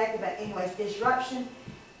say exactly, but anyways, disruption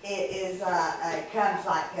it comes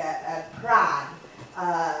like a pride.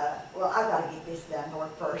 Well, I've got to get this done, Lord,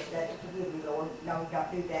 first. Forgive me, Lord. No,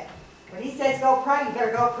 don't do that. When he says go pray, you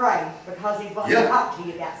better go pray because he's going to talk to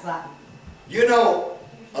you about something. You know,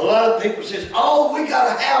 a lot of people says, oh, we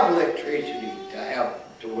got to have electricity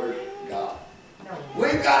to worship God. No.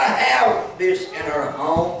 We got to have this in our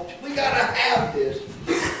homes. We got to have this.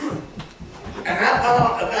 And I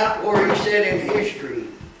thought about where he said in history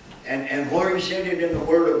and where he said it in the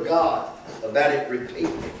Word of God about it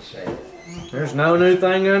repeating itself. There's no new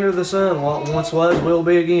thing under the sun. What once was will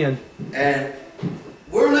be again. And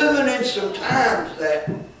we're living in some times that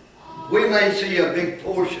we may see a big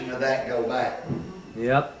portion of that go back.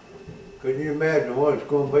 Yep. Can you imagine what it's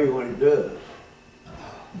going to be when it does?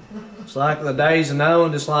 It's like the days of Noah,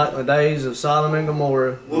 just like the days of Sodom and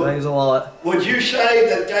Gomorrah. The days of Lot. Would you say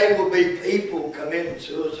that there will be people committing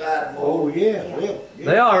suicide more? Oh, yeah. Yeah.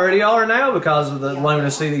 They already are now because of the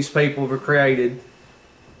lunacy these people have created.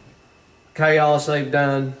 Chaos they've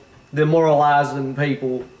done, demoralizing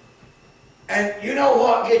people. And you know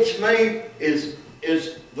what gets me is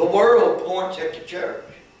the world points at the church.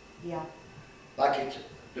 Yeah. Like it's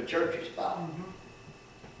the church's fault.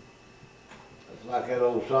 It's like that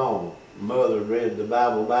old song, Mother read the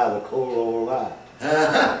Bible by the corridor light.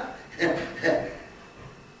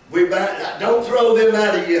 Don't throw them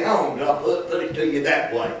out of your homes. I'll put it to you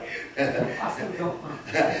that way.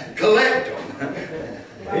 Collect them.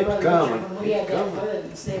 It's coming. When we had that flood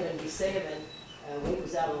in '77, we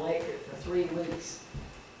was out of electric for 3 weeks.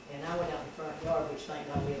 And I went out in the front yard, which thank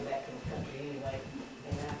God we were back in the country anyway.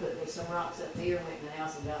 And I put some rocks up here, went in the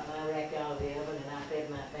house and got my rack out of the oven, and I fed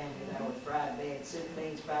my family there with fried bread, soup,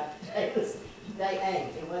 beans, fried potatoes. They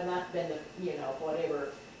ate. It would not been the,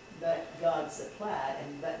 whatever, but God supplied.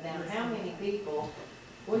 But now how many people,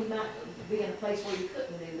 well, you might be in a place where you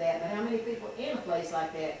couldn't do that, but how many people in a place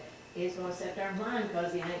like that is going to sit there and whine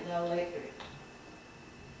because there ain't no electric?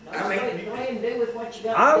 Go ahead and do with what you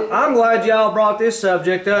got to do. I'm glad y'all brought this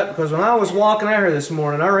subject up because when I was walking out here this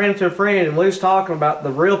morning, I ran into a friend and we was talking about the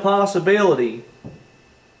real possibility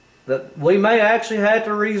that we may actually have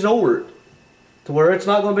to resort to where it's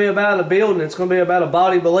not going to be about a building, it's going to be about a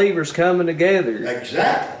body of believers coming together.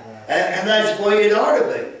 Exactly. And that's the way it ought to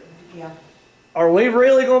be. Yeah. Are we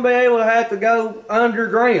really going to be able to have to go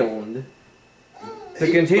underground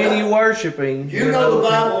to continue worshiping? You know the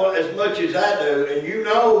Bible as much as I do, and you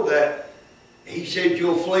know that he said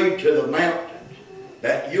you'll flee to the mountains,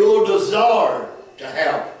 that you'll desire to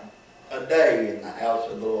have a day in the house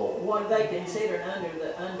of the Lord. What are they considering under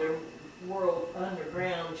the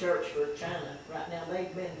underground church for China right now?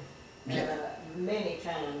 They've been many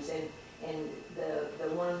times, and the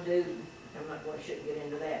one dude, shouldn't get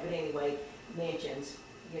into that, but anyway, mentions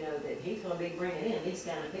that he's going to be bringing in these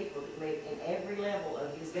kind of people that live in every level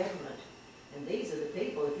of his government. And these are the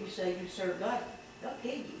people, if you say you serve God, they'll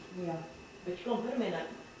kill you. Yeah. But you're going to put them in a...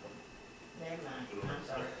 Never mind. I'm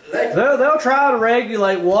sorry. They'll try to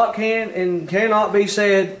regulate what can and cannot be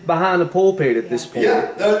said behind the pulpit at this point.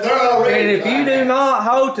 Yeah, they're already. And if you do not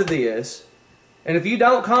hold to this, and if you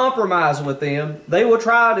don't compromise with them, they will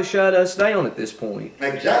try to shut us down at this point.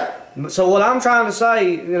 Exactly. So what I'm trying to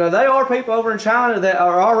say, there are people over in China that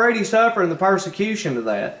are already suffering the persecution of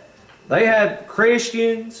that. They have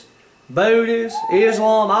Christians, Buddhists,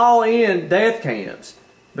 Islam, all in death camps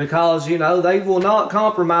because, they will not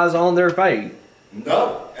compromise on their faith.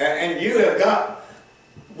 No, and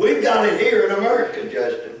we've got it here in America,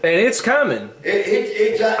 Justin. And it's coming.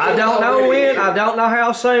 I don't know when, I don't know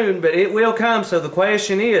how soon, but it will come. So the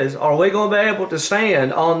question is, are we going to be able to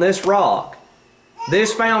stand on this rock,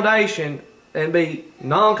 this foundation, and be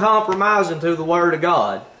non-compromising to the Word of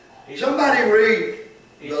God? Somebody read.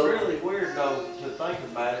 It's really weird, though, to think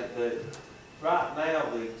about it, that right now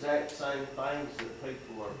the exact same things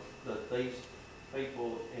that these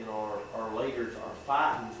people and our leaders are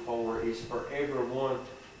fighting for is for everyone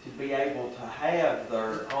to be able to have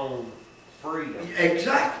their own freedom.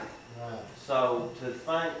 Exactly. So to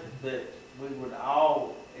think that we would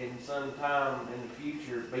all, in some time in the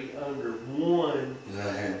future, be under one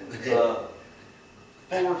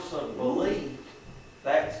force of belief,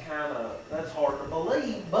 that's hard to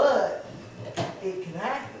believe, but it can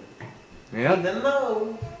happen. Yep. Even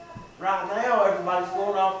though right now everybody's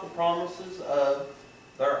going off the promises of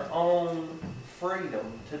their own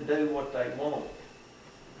freedom to do what they want.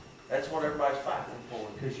 That's what everybody's fighting for,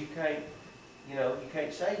 because you can't you know, you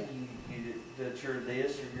can't say that you're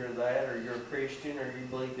this or you're that or you're a Christian or you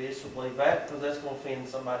believe this or believe that, because that's going to offend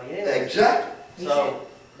somebody else. Exactly. So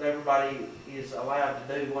everybody is allowed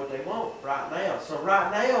to do what they want right now. So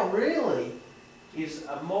right now really is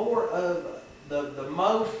more of the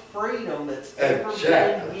most freedom that's ever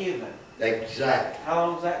been given. Exactly. How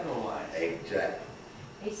long is that going to last? Exactly.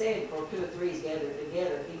 He said, for two or three is gathered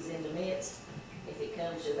together, he's in the midst. If it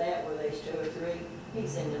comes to that where there's two or three,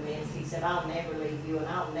 he's in the midst. He said, I'll never leave you and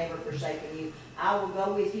I'll never forsake you. I will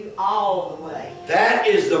go with you all the way. That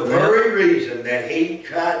is the very reason that he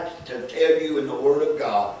tried to tell you in the Word of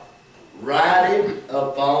God, write it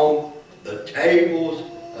upon the tables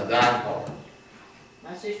of thine heart.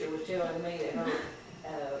 My sister was telling me that her,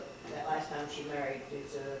 that last time she married,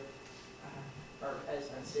 it's her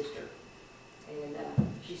husband's sister. And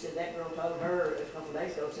she said that girl told her a couple of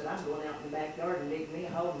days ago, said, I'm going out in the backyard and dig me a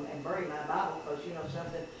hole and bury my Bible, because you know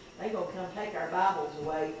something, they going to come take our Bibles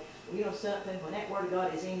away. You know something, when that Word of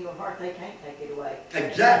God is in your heart, they can't take it away.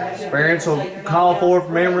 Exactly. Experience will call forth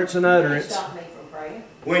remembrance and utterance. Stop me from praying.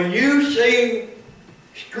 When you see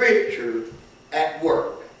Scripture at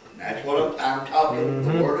work, that's what I'm talking,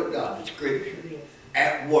 the Word of God, the Scripture,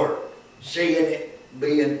 at work, seeing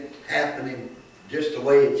it happening just the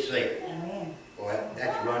way it's said. Amen. Well,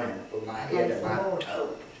 that's running from my head and my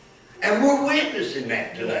toes. And we're witnessing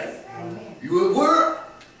that today. Amen. We're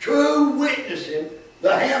true witnessing the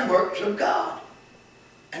handworks of God.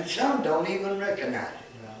 And some don't even recognize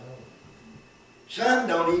it. Some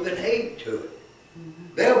don't even heed to it.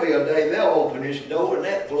 There'll be a day they'll open this door and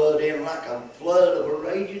that flood in like a flood of a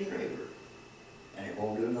raging river. And it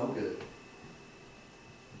won't do no good.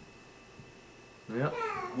 Yep.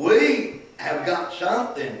 We have got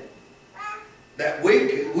something that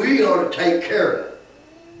we ought to take care of.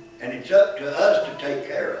 And it's up to us to take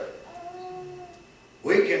care of.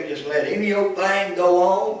 We can just let any old thing go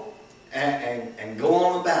on and go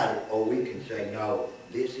on about it. Or we can say, no,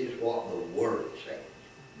 this is what the Word says.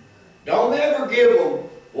 Don't ever give them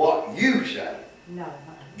what you say. No.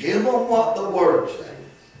 Give them what the Word says.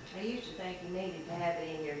 I used to think you needed to have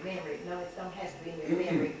it in your memory. No, it don't have to be in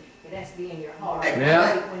your memory. It has to be in your heart.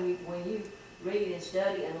 Yeah. When you read and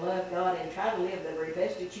study and love God and try to live the very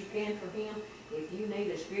best that you can for Him, if you need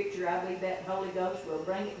a scripture, I believe that Holy Ghost will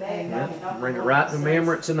bring it back. Yeah. Bring it right to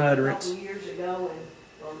remembrance and utterance. A couple years ago, and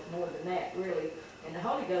well, more than that, really. And the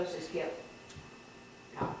Holy Ghost has kept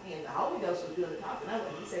talking, and the Holy Ghost was doing the talking.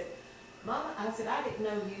 He said, Mama, I said, I didn't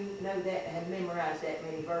know you know that, had memorized that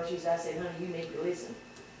many verses. I said, honey, you need to listen.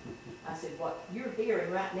 I said, what you're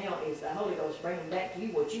hearing right now is the Holy Ghost bringing back to you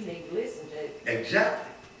what you need to listen to. Exactly.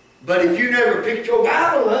 But if you never picked your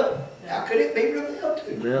Bible up, how could it be revealed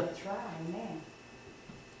to you? Yep. That's right. Amen.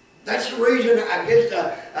 That's the reason I guess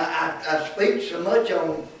I speak so much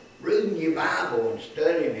on reading your Bible and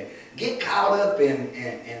studying it. Get caught up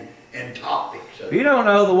in topics. If you don't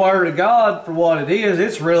know the Word of God for what it is,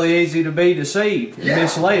 it's really easy to be deceived and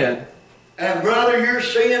misled. And brother, you're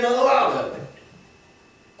seeing a lot of it.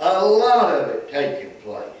 A lot of it taking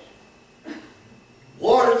place.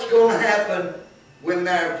 What's going to happen when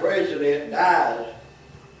their president dies?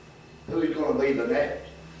 Who's going to be the next?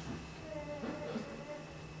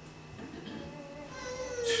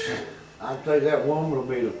 I'd say that woman will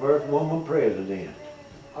be the first woman president.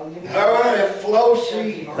 Her and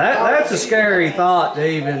Pelosi. That's a scary thought to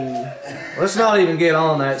even. Let's not even get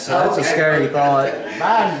on that side. That's a scary thought.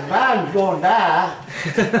 Biden's going to die.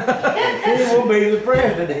 She will be the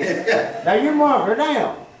president. Now you mark her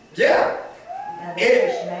down. Yeah.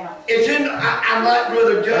 It's in. I'm like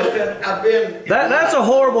Brother Justin. I've been. That's a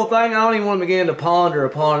horrible thing. I don't even want to begin to ponder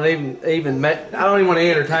upon it. I don't even want to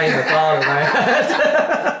entertain the thought of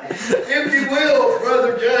that. If you will,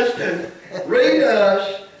 Brother Justin, read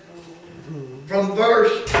us from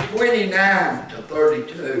verse 29 to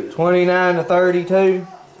 32. 29 to 32.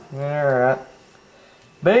 All right.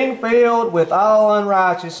 Being filled with all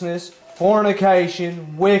unrighteousness,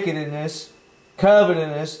 fornication, wickedness,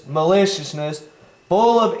 covetousness, maliciousness,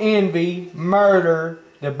 full of envy, murder,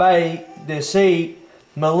 debate, deceit,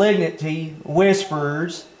 malignity,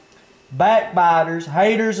 whisperers, backbiters,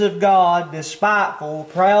 haters of God, despiteful,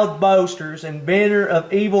 proud boasters, inventors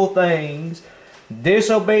of evil things,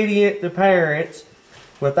 disobedient to parents,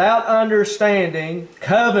 without understanding,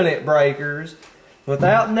 covenant breakers,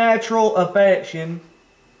 without natural affection,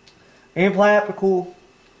 implacable,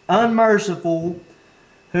 unmerciful,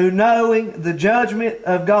 who knowing the judgment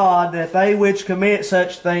of God, that they which commit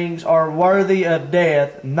such things are worthy of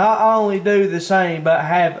death, not only do the same, but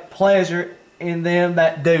have pleasure in them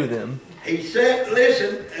that do them. He said,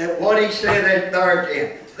 listen at what he said at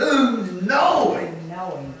 13. Who knowing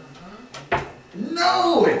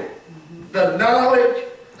knowing the knowledge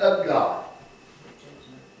of God.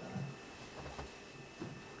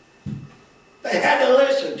 They had to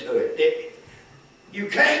listen to it. You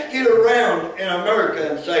can't get around in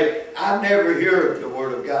America and say, I've never heard the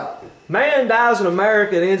Word of God. Man dies in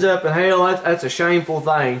America and ends up in hell. That's a shameful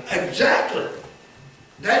thing. Exactly.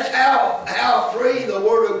 That's how free the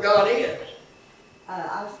Word of God is.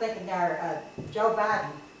 I was thinking there, Joe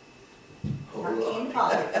Biden, Oh, in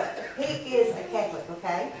politics, he is a Catholic,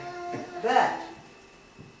 okay? But,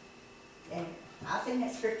 and I've seen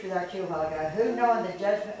that scripture there too a while ago, who knowing the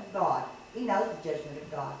judgment of God? He knows the judgment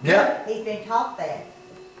of God. Yeah. He's been taught that.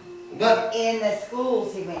 But In the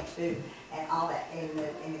schools he went to and all that,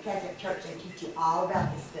 in the Catholic Church, they teach you all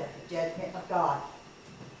about this stuff, the judgment of God.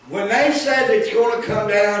 when they said it's going to come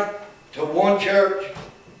down to one church,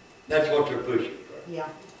 that's what they're pushing for. Yeah.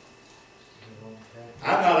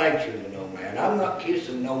 I'm not answering to no man. I'm not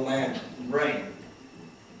kissing no man's ring.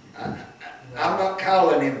 I'm not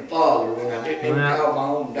calling him father when I didn't even call my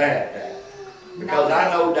own dad that. Because I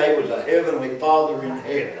know there was a heavenly Father in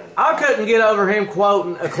heaven. I couldn't get over him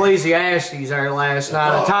quoting Ecclesiastes there last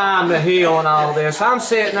night, a time to heal and all this. I'm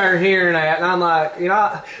sitting there hearing that, and I'm like, you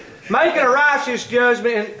know, making a righteous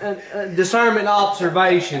judgment and discernment and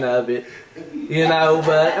observation of it, you know,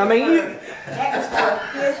 but, I mean, you...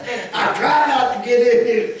 I try not to get in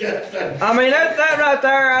this just I mean, that right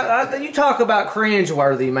there, you talk about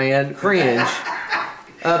cringe-worthy, man, cringe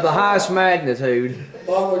of the highest magnitude.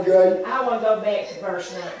 Mama Gray? I want to go back to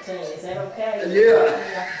verse 19. Is that okay?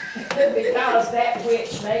 Yeah. Because that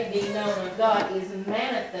which may be known of God is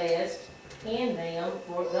manifest in them,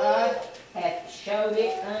 for God hath showed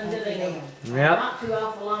it unto them. Yep. Not too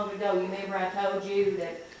awful long ago, you remember I told you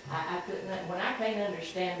that I couldn't, when I can't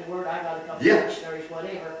understand the word, I got a couple of dictionaries,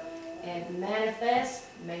 whatever. And manifest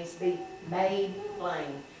means to be made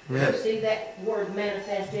plain. Yep. You see that word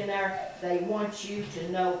manifest in there? They want you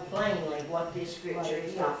to know plainly what this scripture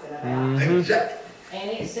is talking about. Exactly. And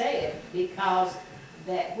it said, because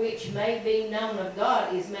that which may be known of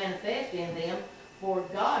God is manifest in them, for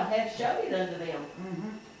God hath showed it unto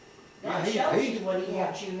them. God shows you what He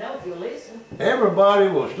wants you to know if you listen. Everybody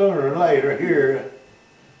will sooner or later hear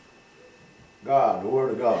God, the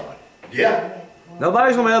Word of God. Yeah.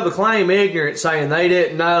 Nobody's going to be able to claim ignorance saying they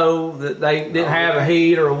didn't know, that they didn't have a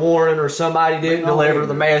heed or a warning, or somebody didn't deliver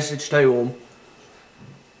the message to them.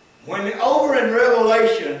 When over in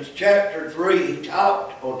Revelations chapter 3, he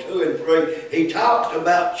talked, or 2 and 3, he talked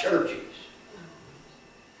about churches.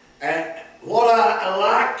 And what I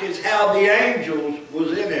liked is how the angels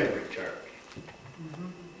was in every church.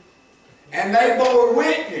 And they bore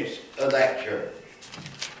witness of that church.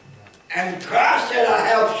 And Christ said, I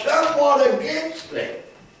have somewhat against them.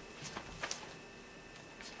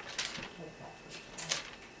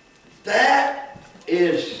 That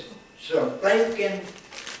is some thinking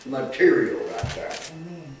material right there.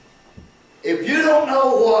 If you don't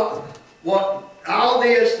know what all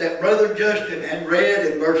this that Brother Justin had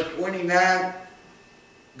read in verse 29,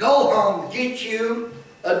 go home, get you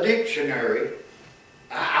a dictionary.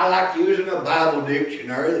 I like using a Bible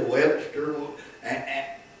dictionary, the Webster,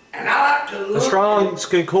 and I like to look. The Strong's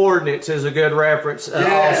Concordance is a good reference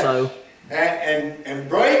also. And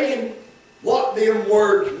breaking what them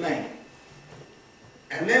words mean.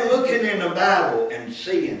 And then looking in the Bible and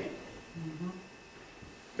seeing it.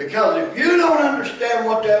 Because if you don't understand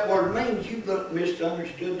what that word means, you've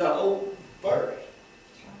misunderstood the whole verse.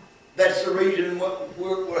 That's the reason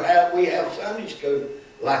we have Sunday school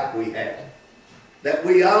like we have. That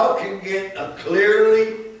we all can get a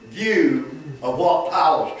clearly view of what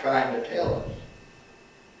Paul's trying to tell us.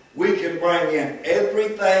 We can bring in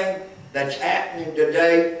everything that's happening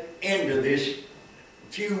today into this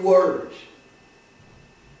few words.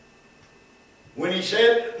 When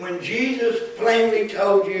Jesus plainly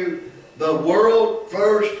told you the world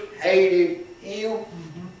first hated him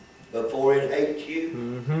before it hates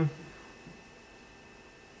you.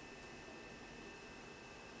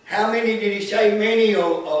 How many did he say? Many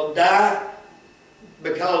will die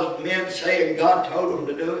because men saying God told them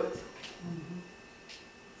to do it?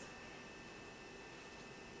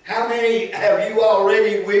 How many have you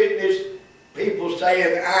already witnessed people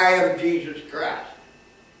saying, I am Jesus Christ?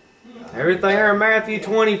 Everything there in Matthew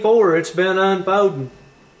 24, it's been unfolding.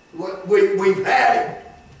 We've had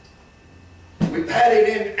it. We've had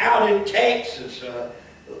it out in Texas.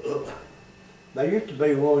 There used to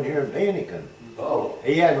be one here in Pennington. Oh.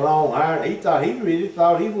 He had long hair. He really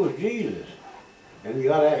thought he was Jesus. And he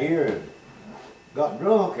got out here and got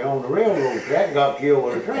drunk on the railroad track and got killed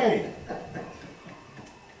with a train.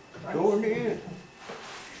 Sure did.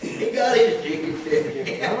 He got his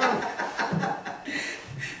ticket.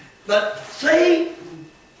 But see,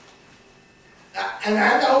 and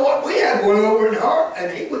I know what we had one over in Harber,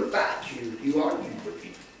 and he would fight you if you argued with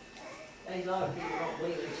him. There's a lot of people don't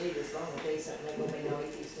believe in Jesus, long as there's something, they're gonna be no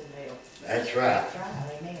atheist in hell. That's right. That's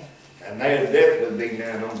right, amen. And they'll definitely be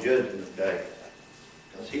down on Judgment Day.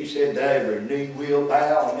 Because he said that every knee will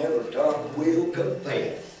bow and every tongue will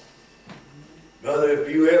confess. Brother, if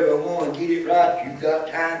you ever want to get it right, you've got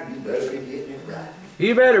time, you better be getting it right.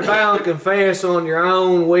 You better bow and confess on your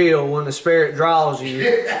own will when the Spirit draws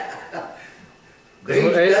you.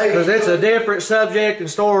 Because it's a different subject and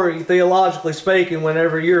story, theologically speaking,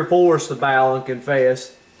 whenever you're forced to bow and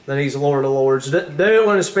confess that He's the Lord of Lords. Do it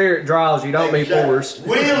when the Spirit draws you, don't be forced.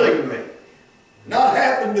 Willingly. Not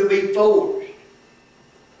happen to be forced.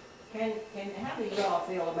 How do y'all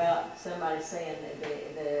feel about somebody saying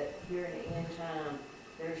that here in the end time,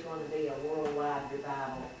 there's going to be a worldwide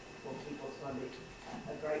revival where people's going to be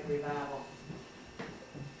a great revival?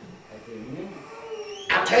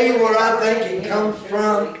 I tell you where I think it comes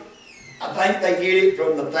from. I think they get it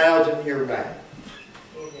from the 1,000-year reign.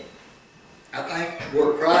 I think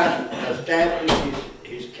where Christ established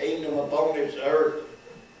his kingdom upon this earth,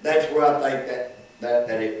 that's where I think that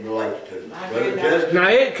it relates to. Now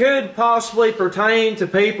it could possibly pertain to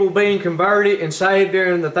people being converted and saved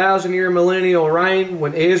during the 1,000-year millennial reign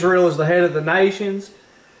when Israel is the head of the nations.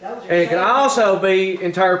 And it can also be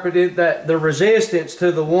interpreted that the resistance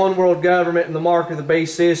to the one world government and the mark of the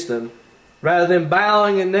beast system, rather than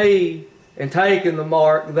bowing a knee and taking the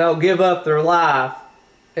mark, they'll give up their life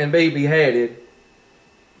and be beheaded.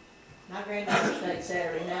 My granddaughter stayed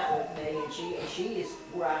Saturday night with me, and she is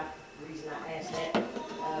where the reason I asked that.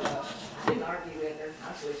 I didn't argue with her.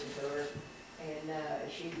 I was listening to her,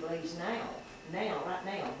 and she believes right now,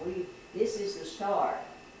 this is the start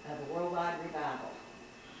of a worldwide revival.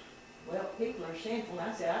 Well, people are sinful.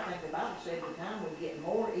 I said, I think the Bible said the time would get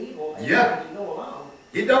more evil as we go along.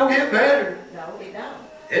 It don't get better. No, it don't.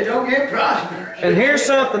 It don't get prosperous. And here's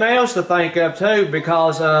something else to think of too,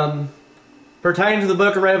 because pertaining to the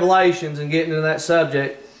book of Revelations and getting into that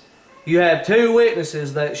subject, you have two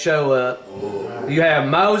witnesses that show up. You have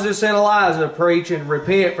Moses and Elijah preaching,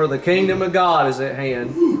 repent for the kingdom of God is at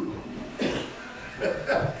hand.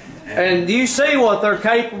 And you see what they're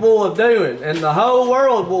capable of doing. And the whole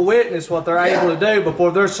world will witness what they're able to do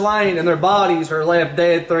before they're slain and their bodies are left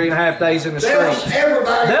dead 3.5 days in the streets.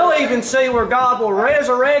 They'll even see where God will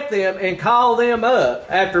resurrect them and call them up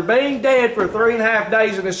after being dead for 3.5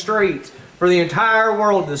 days in the streets for the entire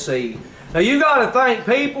world to see. Now you got to think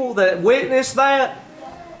people that witness that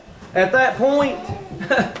at that point,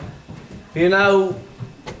 you know,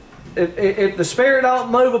 if the Spirit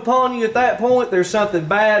don't move upon you at that point, there's something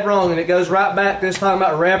bad wrong, and it goes right back to this talking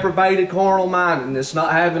about reprobated carnal mindedness,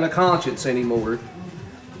 not having a conscience anymore.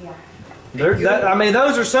 I mean,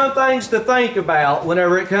 those are some things to think about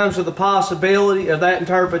whenever it comes to the possibility of that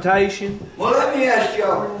interpretation. Well, let me ask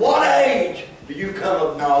y'all, what age do you come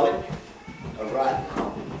of knowledge of right and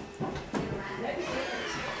wrong?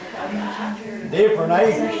 Different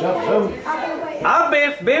ages, some. I've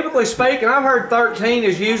been, biblically speaking, I've heard 13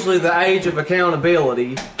 is usually the age of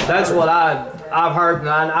accountability. That's what I've heard, and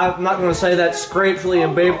I'm not going to say that's scripturally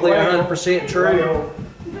and biblically 100% true.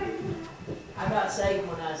 I got saved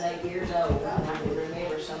when I was 8 years old. I can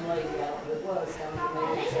remember some lady, I don't know who it was, coming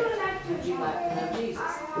to me and said, would you like to know Jesus?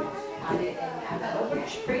 I did, and I don't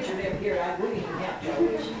preach preacher up here, I wouldn't even have to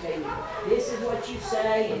always tell you, this is what you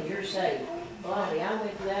say and you're saved. Blondie, I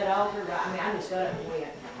went to that altar, I just got up and went.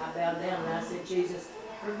 I bowed down and I said, Jesus,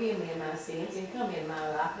 forgive me of my sins and come in my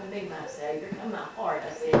life and be my Savior. Come in my heart,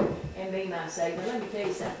 I said, and be my Savior. Let me tell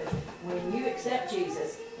you something. When you accept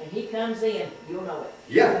Jesus and He comes in, you'll know it.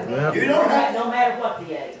 Yeah. You don't have, no matter what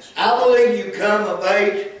the age. I believe you come of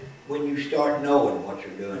age when you start knowing what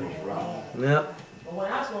you're doing is wrong. Yep. Well,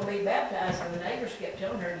 when I was going to be baptized, and the neighbors kept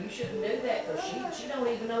telling her, you shouldn't do that because she don't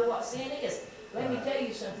even know what sin is. Let me tell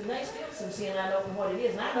you something, there's still some sin I don't know what it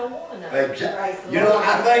is, and I don't want to know. Exactly. You know,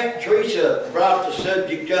 I think Teresa brought the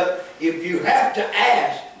subject up. If you have to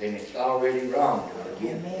ask, then it's already wrong to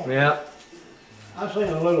begin. Yeah. I seen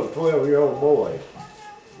a little 12-year-old boy.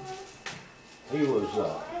 He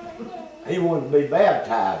wanted to be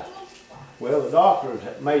baptized. Well, the doctors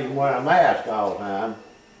made him wear a mask all the time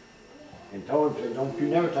and told him, said, don't you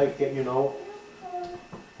never take it, you know.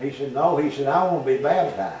 He said, no. He said, I want to be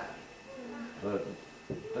baptized. But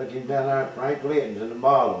took him down there at Frank Litton's in the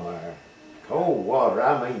bottom there. Cold water,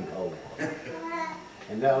 I mean cold water.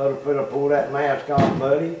 And that little fella pulled that mask off,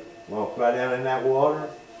 buddy, walked right down in that water.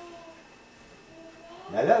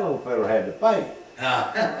 Now that little fella had to pay.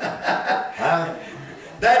 Huh?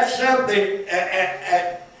 That's something,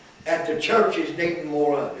 that the church is needing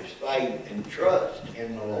more of is faith and trust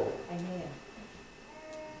in the Lord. Amen.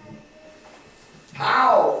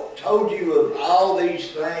 Paul told you of all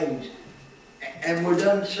these things, and we're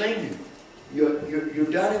done seeing them.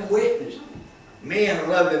 You're done in witnessing. Men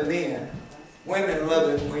loving men, women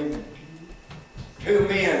loving women. 2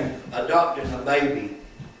 men adopting a baby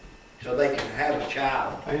so they can have a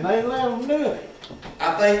child. And they let them do it.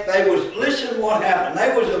 I think they was, listen to what happened.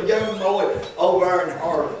 There was a young boy over in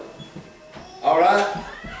Harber. All right?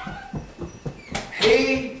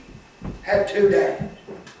 He had 2 dads.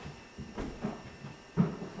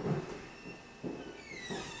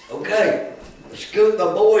 Okay,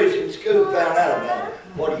 the boys in school found out about it.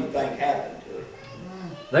 What do you think happened to him?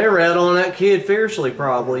 They rat on that kid fiercely,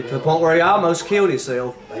 probably, to the point where he almost killed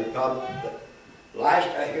himself. They probably, last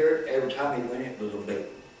I heard, every time he went, it was a beat.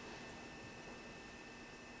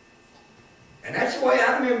 And that's the way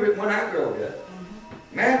I remember it when I grew up.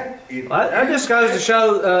 Man, that just goes to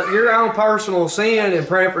show your own personal sin and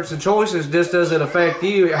preference and choices just doesn't affect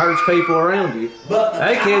you. It hurts people around you.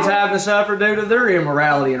 That kid's having to suffer due to their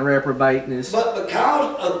immorality and reprobateness. But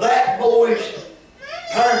because of that boy's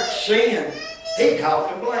parents' sin, he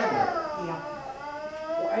caught the blame.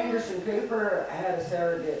 Well, Anderson Cooper had a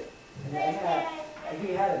surrogate, and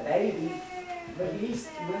he had a baby, but he's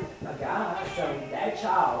with a guy, so that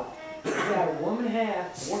child, he had a woman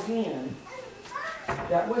half for him.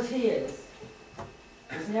 That was his.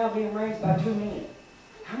 Is now being raised by 2 men.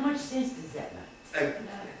 How much sense does that make?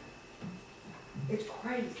 It's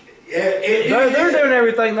crazy. They're doing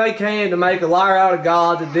everything they can to make a liar out of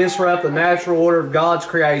God, to disrupt the natural order of God's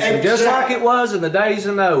creation, just like it was in the days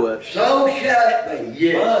of Noah. So shall it be,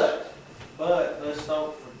 yes. But let's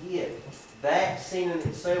don't forget, that sin in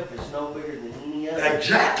itself is no bigger than any other.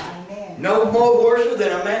 Exactly. No more worse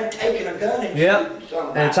than a man taking a gun and shooting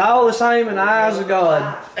somebody. And it's all the same in the eyes of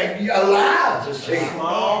God. And alive to see.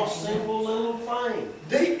 Small, simple little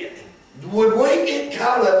thing. Would we get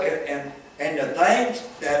caught up in the things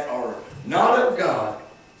that are not of God,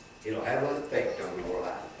 it'll have an effect on your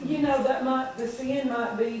life. You know, the sin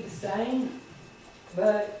might be the same,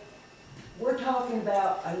 but we're talking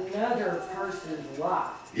about another person's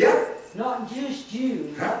life. Yeah. Not just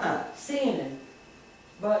you sinning,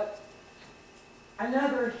 but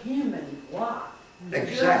another human life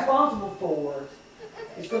that you're responsible for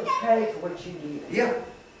is going to pay for what you did. Yeah.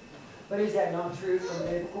 But is that not true from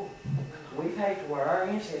biblical? We pay for what our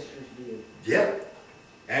ancestors did. Yeah.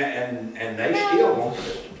 And they still want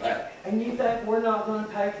us to pay. And you think we're not going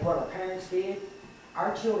to pay for what our parents did?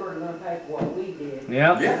 Our children are going to pay for what we did.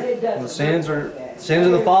 Yep. Yeah. The sins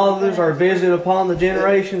of the fathers are visited upon the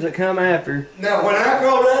generations that come after. Now, when I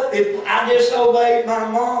growed up, if I disobeyed my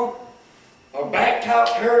mom or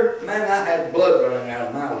back-talked her, man, I had blood running out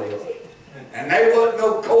of my lips. And there wasn't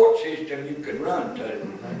no court system you could run to.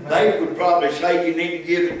 They would probably say you need to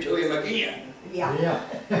give it to him again. Yeah.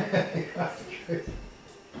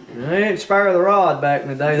 They didn't spare the rod back in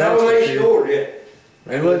the day. No, they sure did.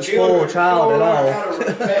 They wouldn't spoil a child at all. How to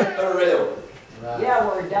respect their elders. Yeah,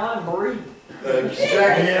 we're a dying breed.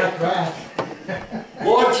 Exactly. Yeah,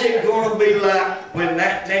 What's it going to be like when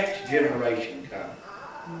that next generation comes?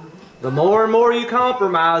 The more and more you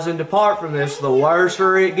compromise and depart from this, the worse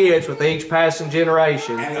it gets with each passing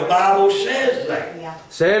generation. And the Bible says that.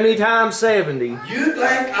 70 times 70. You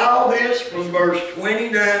think all this from verse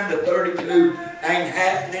 29 to 32 ain't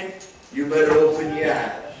happening? You better open your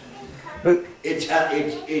eyes. But it's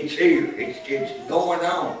here. It's going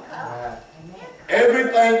on.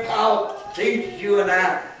 Everything Paul teaches you and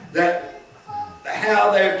I, that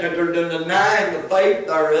how they're denying the faith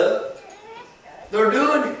thereof, they're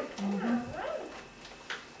doing it.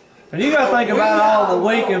 And you got to think about all the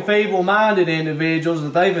weak and feeble-minded individuals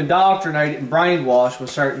that they've indoctrinated and brainwashed with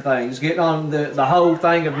certain things, getting on the whole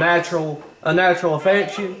thing of natural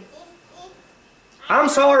affection. I'm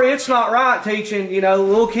sorry, it's not right teaching,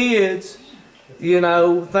 little kids,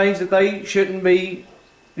 things that they shouldn't be,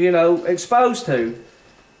 exposed to.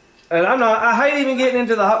 And I hate even getting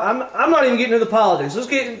into I'm not even getting into the politics. Let's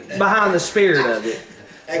get behind the spirit of it.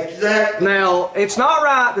 Exactly. Now, it's not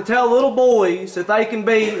right to tell little boys that they can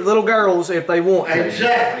be little girls if they want to.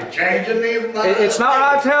 Exactly. Changing them. It's not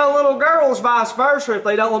right to tell little girls vice versa if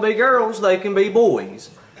they don't want to be girls, they can be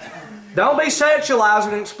boys. Don't be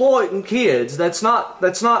sexualizing and exploiting kids. That's not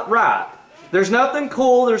right. There's nothing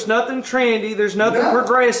cool, there's nothing trendy, there's nothing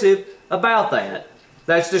progressive about that.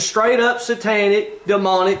 That's just straight up satanic,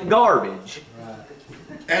 demonic garbage.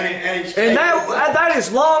 And that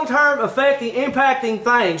is long-term impacting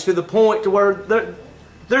things to the point to where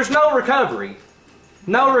there's no recovery.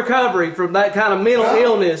 no recovery from that kind of mental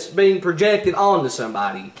illness being projected onto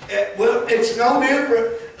somebody. Well, it's no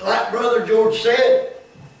different. Like Brother George said,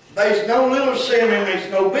 there's no little sin and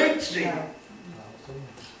there's no big sin.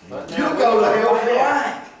 You'll go to hell for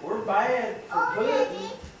life. We're bad for putting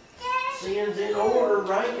sins in order,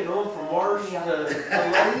 ranking them from worst to least.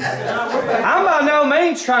 I'm by no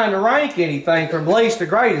means trying to rank anything from least to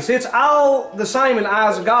greatest. It's all the same in the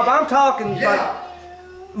eyes of God. But I'm talking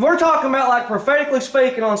we're talking about, like, prophetically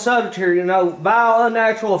speaking on subject here, you know, vile,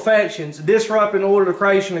 unnatural affections, disrupting the order of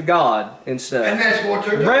creation of God and stuff. And that's what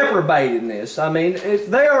they're doing. Reprobating this. I mean,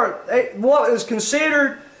 what is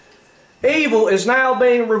considered evil is now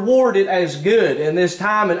being rewarded as good in this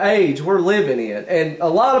time and age we're living in. And a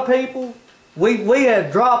lot of people, we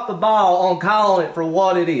have dropped the ball on calling it for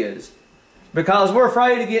what it is. Because we're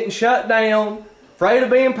afraid of getting shut down, afraid of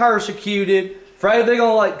being persecuted, afraid they're going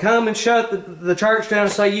to, like, come and shut the church down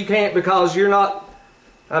and say you can't because you're not.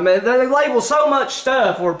 I mean, they label so much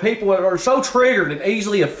stuff where people are so triggered and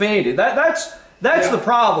easily offended. That's the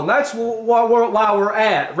problem. That's why we're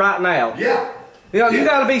at right now. Yeah. You know, you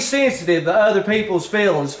got to be sensitive to other people's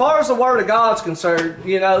feelings. As far as the Word of God's concerned,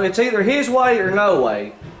 you know, it's either His way or no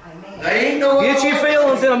way. They ain't no Get your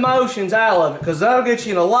feelings and emotions out of it, because that'll get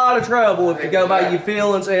you in a lot of trouble if you go by your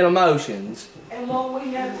feelings and emotions. And won't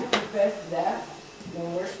we have to confess that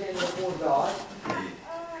when we're standing before God?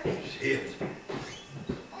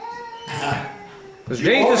 Because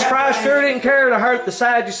Jesus Christ sure didn't care to hurt the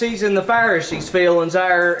Sadducees and the Pharisees' feelings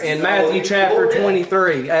there in Matthew chapter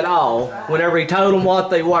 23 at all, whenever He told them what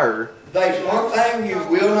they were. There's one thing you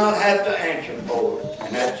will not have to answer for,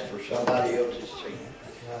 and that's for somebody else's sin.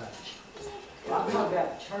 I'm talking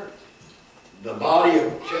about the church. The body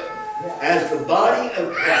of church. As the body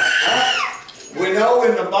of Christ. We know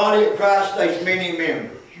in the body of Christ there's many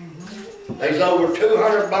members. There's over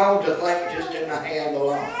 200 bones, I think, just in the hand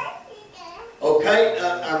alone. Okay,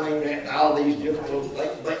 I mean, all these different little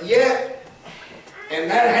things. But yet, in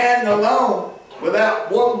that hand alone,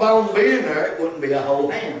 without one bone being there, it wouldn't be a whole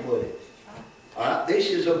hand, would it? All right, this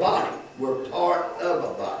is a body. We're part of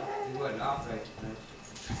a body.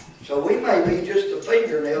 So we may be just a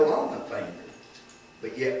fingernail on the finger,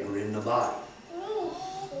 but yet we're in the body.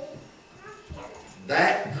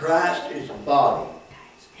 That Christ is body.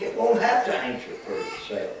 It won't have to answer for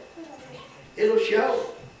itself. It'll show.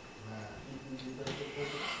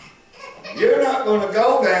 You're not going to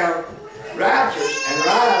go down righteous and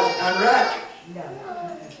rise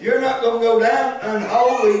unrighteous. You're not going to go down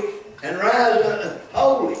unholy and rise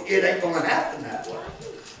holy. It ain't going to happen that way.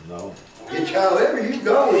 No. It's however you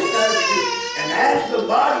go, it's however you. And as the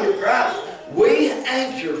body of Christ, we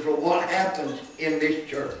answer for what happens in this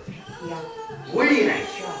church. We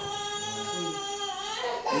answer.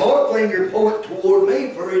 More fingers point toward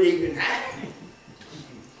me for it even happening.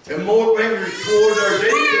 And more fingers toward our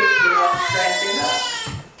deacons for not standing up.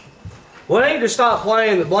 We need to stop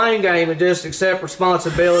playing the blame game and just accept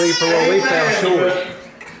responsibility for what we fell short.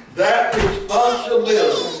 That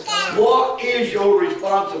responsibility. What is your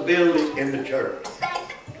responsibility in the church?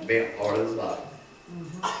 To be a part of the body.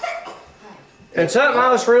 And something I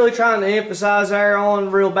was really trying to emphasize there on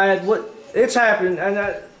real bad, it's happening,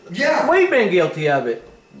 and we've been guilty of it.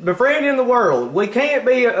 Befriending the world. We can't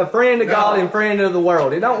be a friend of God and friend of the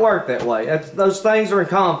world. It don't work that way. Those things are in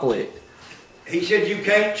conflict. He said you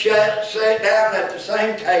can't sit down at the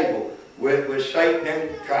same table with Satan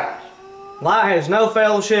and Christ. Light has no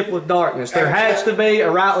fellowship with darkness. There has to be a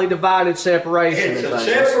rightly divided separation. It's a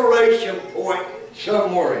separation point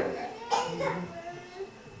somewhere in that.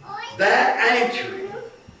 That answering.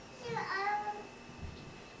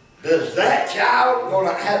 Does that child going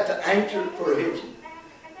to have to answer for his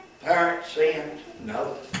parents' sins?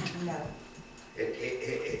 No. No.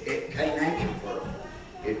 It can't answer for them.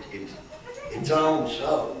 It's its own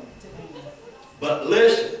soul. But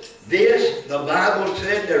listen, the Bible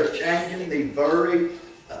said they're changing the very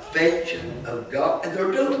affection of God, and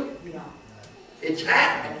they're doing it. It's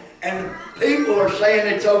happening. And people are saying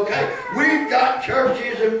it's okay. We've got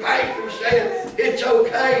churches and pastors saying it's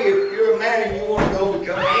okay if you're a man and you want to go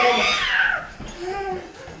become a woman.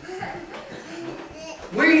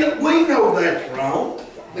 We know that's wrong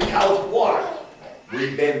because what?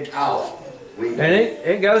 We've been taught. And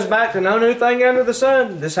it goes back to no new thing under the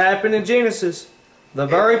sun. This happened in Genesis. The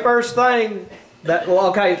very first thing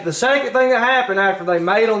the second thing that happened after they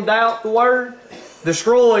made them doubt the word,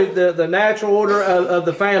 destroyed the natural order of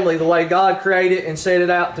the family the way God created and set it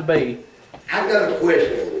out to be. I've got a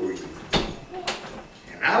question for you.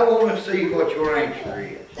 And I want to see what your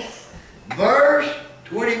answer is. Verse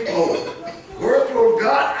 24. Wherefore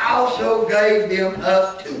God also gave them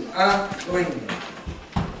up to uncleanness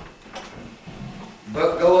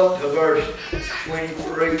But go up to verse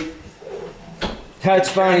 23. That's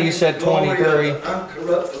funny you said 23. Glory of the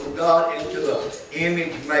uncorruptible God into an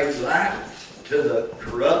image made like to the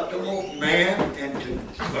corruptible man and to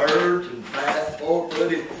birds and fast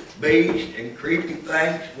four-footed beasts and creepy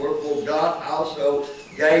things, wherefore God also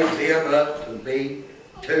gave them up to be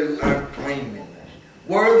to uncleanness.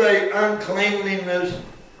 Were they uncleanliness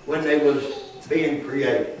when they was being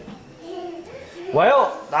created?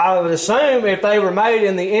 Well, I would assume if they were made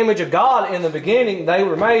in the image of God in the beginning, they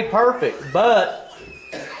were made perfect. But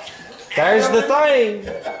there's the thing.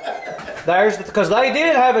 Because they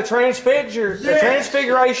did have a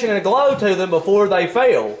transfiguration and a glow to them before they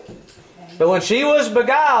fell. But when she was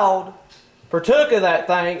beguiled, partook of that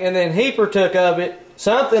thing, and then he partook of it,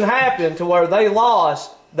 something happened to where they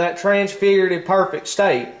lost that transfigured and perfect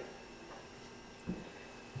state.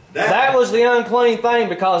 That was the unclean thing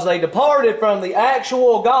because they departed from the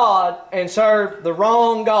actual God and served the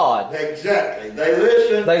wrong God. Exactly.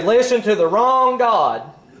 They listened to the wrong God.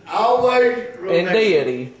 Always remember, in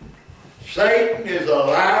deity. Satan is a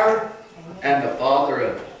liar and the father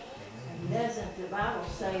of it. Doesn't the Bible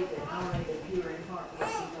say that only the pure in heart will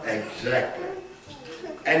see God? Exactly.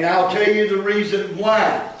 And I'll tell you the reason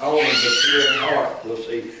why only the pure in heart will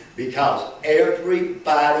see. Because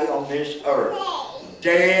everybody on this earth,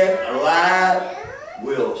 dead, alive,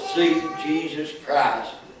 will see Jesus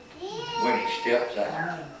Christ when he steps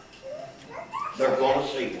out. They're going to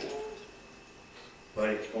see him. But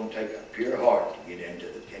it's going to take a pure heart to get into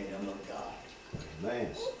the kingdom of God. Amen.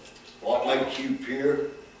 What makes you pure?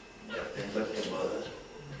 Nothing but the blood.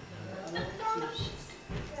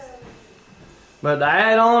 But to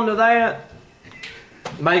add on to that,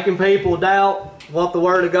 making people doubt what the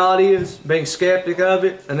Word of God is, being skeptic of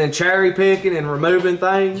it, and then cherry picking and removing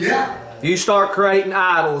things. Yeah. You start creating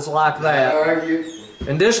idols like that. Are you?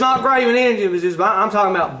 And this not graven images, I'm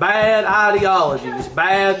talking about bad ideologies,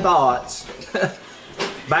 bad thoughts,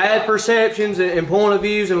 bad perceptions and point of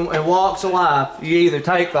views and walks of life. You either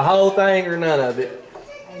take the whole thing or none of it.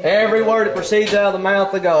 Every word that proceeds out of the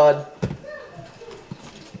mouth of God.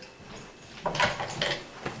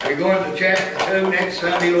 We're going to chapter 2 next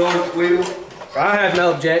Sunday, Lord's will. I have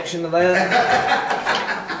no objection to that.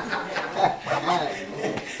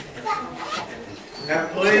 Now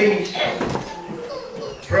please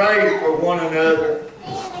pray for one another.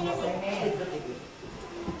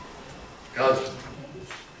 Because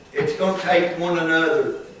it's going to take one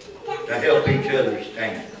another to help each other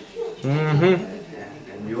stand. Mm-hmm.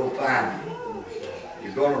 And you'll find it.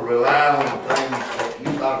 You're going to rely on things that you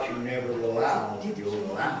thought you never rely on. You'll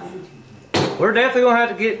rely on. We're definitely going to have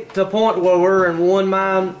to get to a point where we're in one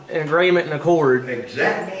mind, in agreement, and accord.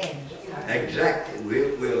 Exactly. Exactly.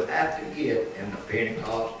 We'll have to get in the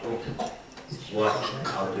Pentecostal way.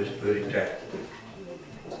 I'll just put it there.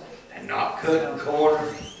 And not cutting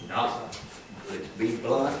corners, nothing. Let's be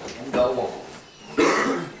blunt and go on.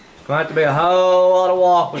 It's going to have to be a whole lot of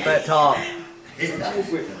walk with that talk.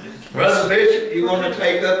 Brother Bishop, you want to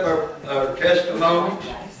take up our testimony?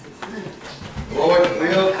 Lord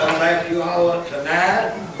will come back to you all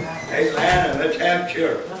tonight. Amen. And let's have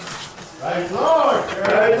church. Praise the Lord.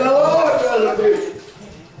 Praise the Lord, Brother Bishop.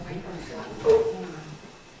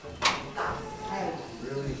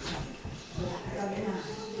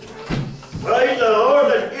 Praise the Lord.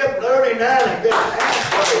 Let's give 39 a good hand.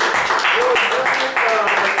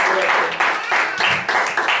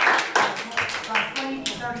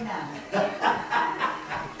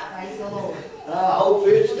 Praise the Lord. I hope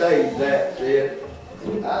it stays that, dear.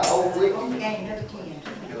 I hope we can. Gain another 10.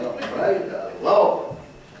 Praise the Lord.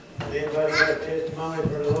 Anybody got a testimony for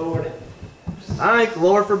the Lord? I thank the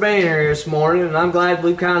Lord for being here this morning, and I'm glad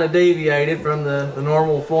we've kind of deviated from the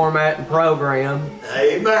normal format and program.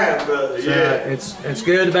 Amen, brother. So Yeah. it's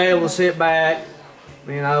good to be able to sit back,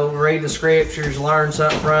 you know, read the scriptures, learn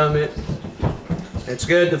something from it. It's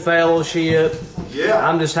good to fellowship. Yeah.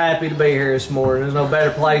 I'm just happy to be here this morning. There's no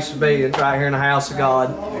better place to be than right here in the house of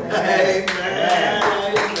God. Amen.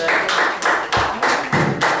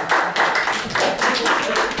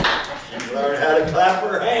 Learn how to clap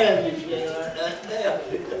her hands if you learn that now.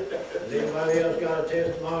 Has anybody else got a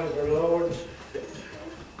testimony for the Lord?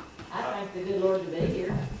 I thank the good Lord to be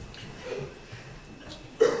here.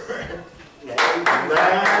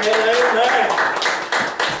 Amen.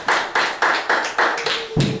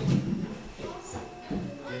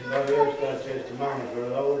 Anybody else got a testimony for the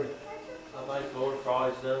Lord? I thank the Lord for all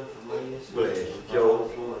He's done for me. Bless you, I Joe.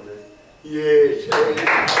 always wanted to. Yes.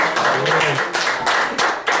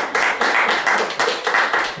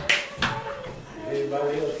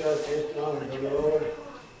 Anybody else got a testimony for the Lord?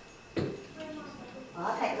 Well, I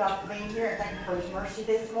thank God for being here, and thank Him for His mercy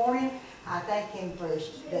this morning. I thank Him for those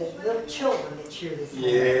little children that's here this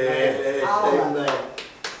morning. Yes, All of them. amen.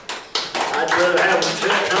 I'd rather have them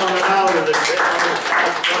sitting on an altar than sitting on the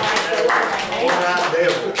couch. All right,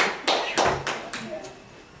 devil.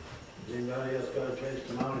 Anybody else got a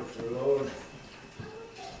testimony for the Lord?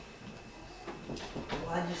 Well,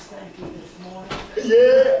 I just thank you this morning.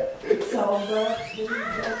 Yeah. So much.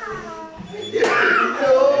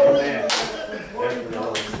 Amen. Thank you,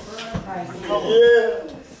 Lord. Praise the Lord. Yeah.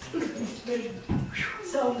 He's been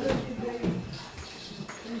so good to me.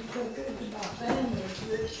 He's so good to my family.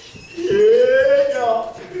 Yeah.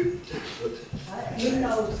 He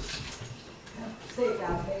knows how sick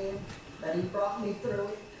I've been, but He brought me through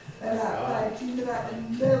it. And I thank you that I can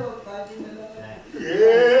never thank Him enough.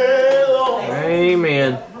 Yeah, Lord.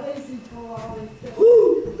 Amen. Praise Him for all He's done.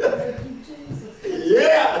 Woo. Thank you, Jesus.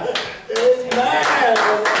 Yeah. Amen.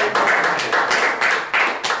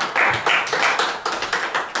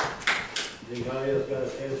 Anybody else got a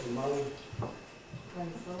testimony?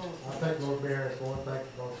 Praise the Lord. I thank Lord Mayor this morning, thank you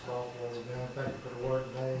for the stuff that we're doing, thank you for the word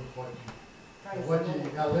today, Praise what the you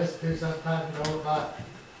Lord. gotta listen to sometimes, you know, it might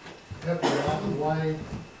help you along the way,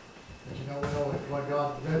 but you don't know what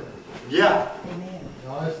God's doing. Yeah. Amen. You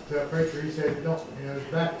know, I listened to a preacher, he said, don't, you know, it was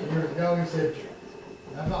back years ago, he said,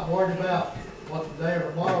 I'm not worried about what the day or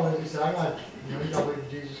tomorrow is, he said, I got, you know, you gotta believe in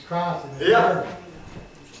Jesus Christ and His Yeah. word.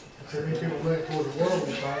 He said, many people look toward the world and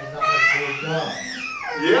things, not looking toward God.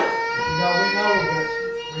 Yeah. You know, we know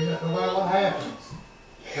that no matter what happens,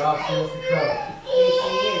 God's still in control. Yes, He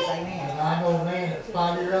is. Amen. And I know a man that's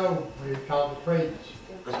 5 years old when he was called to preach.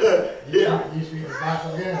 Yeah. He used to be in the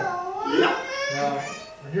Bible dinner. Yeah. Now,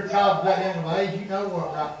 when you're called to that young age, you know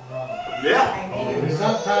what right from wrong. Yeah. And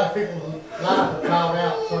sometimes people's lives are called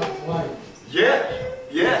out certain ways. Yeah.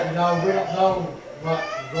 Yeah. You know, we don't know what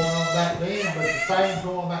was going on back then, but the same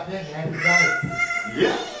going on back then happened today.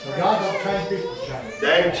 Yeah. So God don't change people's change.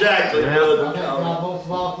 Exactly, I brother thank Tommy. God most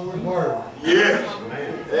of all for His word. Yes.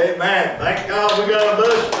 Amen. Thank God we got a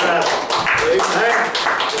bus driver. Amen.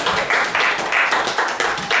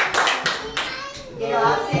 You know,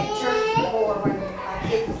 I've seen churches before when my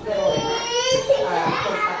kids was little. Of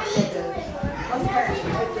course, like I said, most parents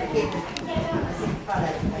would put their kids I seen in front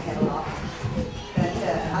of them. They had a lot. But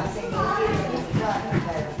I've seen those kids in the front of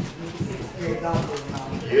there. You can see the Spirit of God moving on.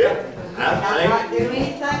 Yeah. I'm not doing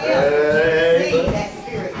anything else. But you can see that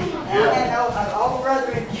Spirit. And I had an old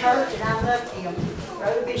brother in church, and I loved him.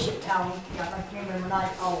 Brother Bishop Tony. I don't remember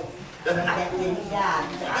nice old. That then he died.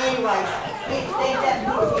 But anyways, he'd stand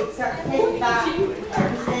up and he'd start to testify. Or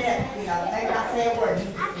he'd stand up, you know, maybe not say a word.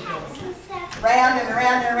 He'd just round and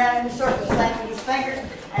around and around in the circle, slapping his fingers,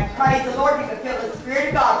 and praise the Lord. You could feel the Spirit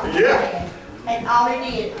of God in his hand. And all he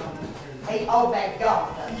did, he obeyed God.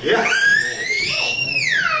 Yeah.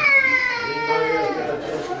 Anybody else got a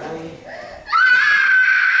testimony?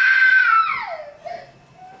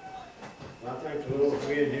 I thank the Lord for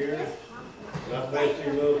being here. God bless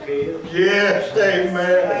you little kids. Yes,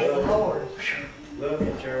 amen. Praise the Lord. Love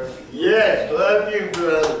you, church. Yes, love you,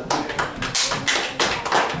 brother.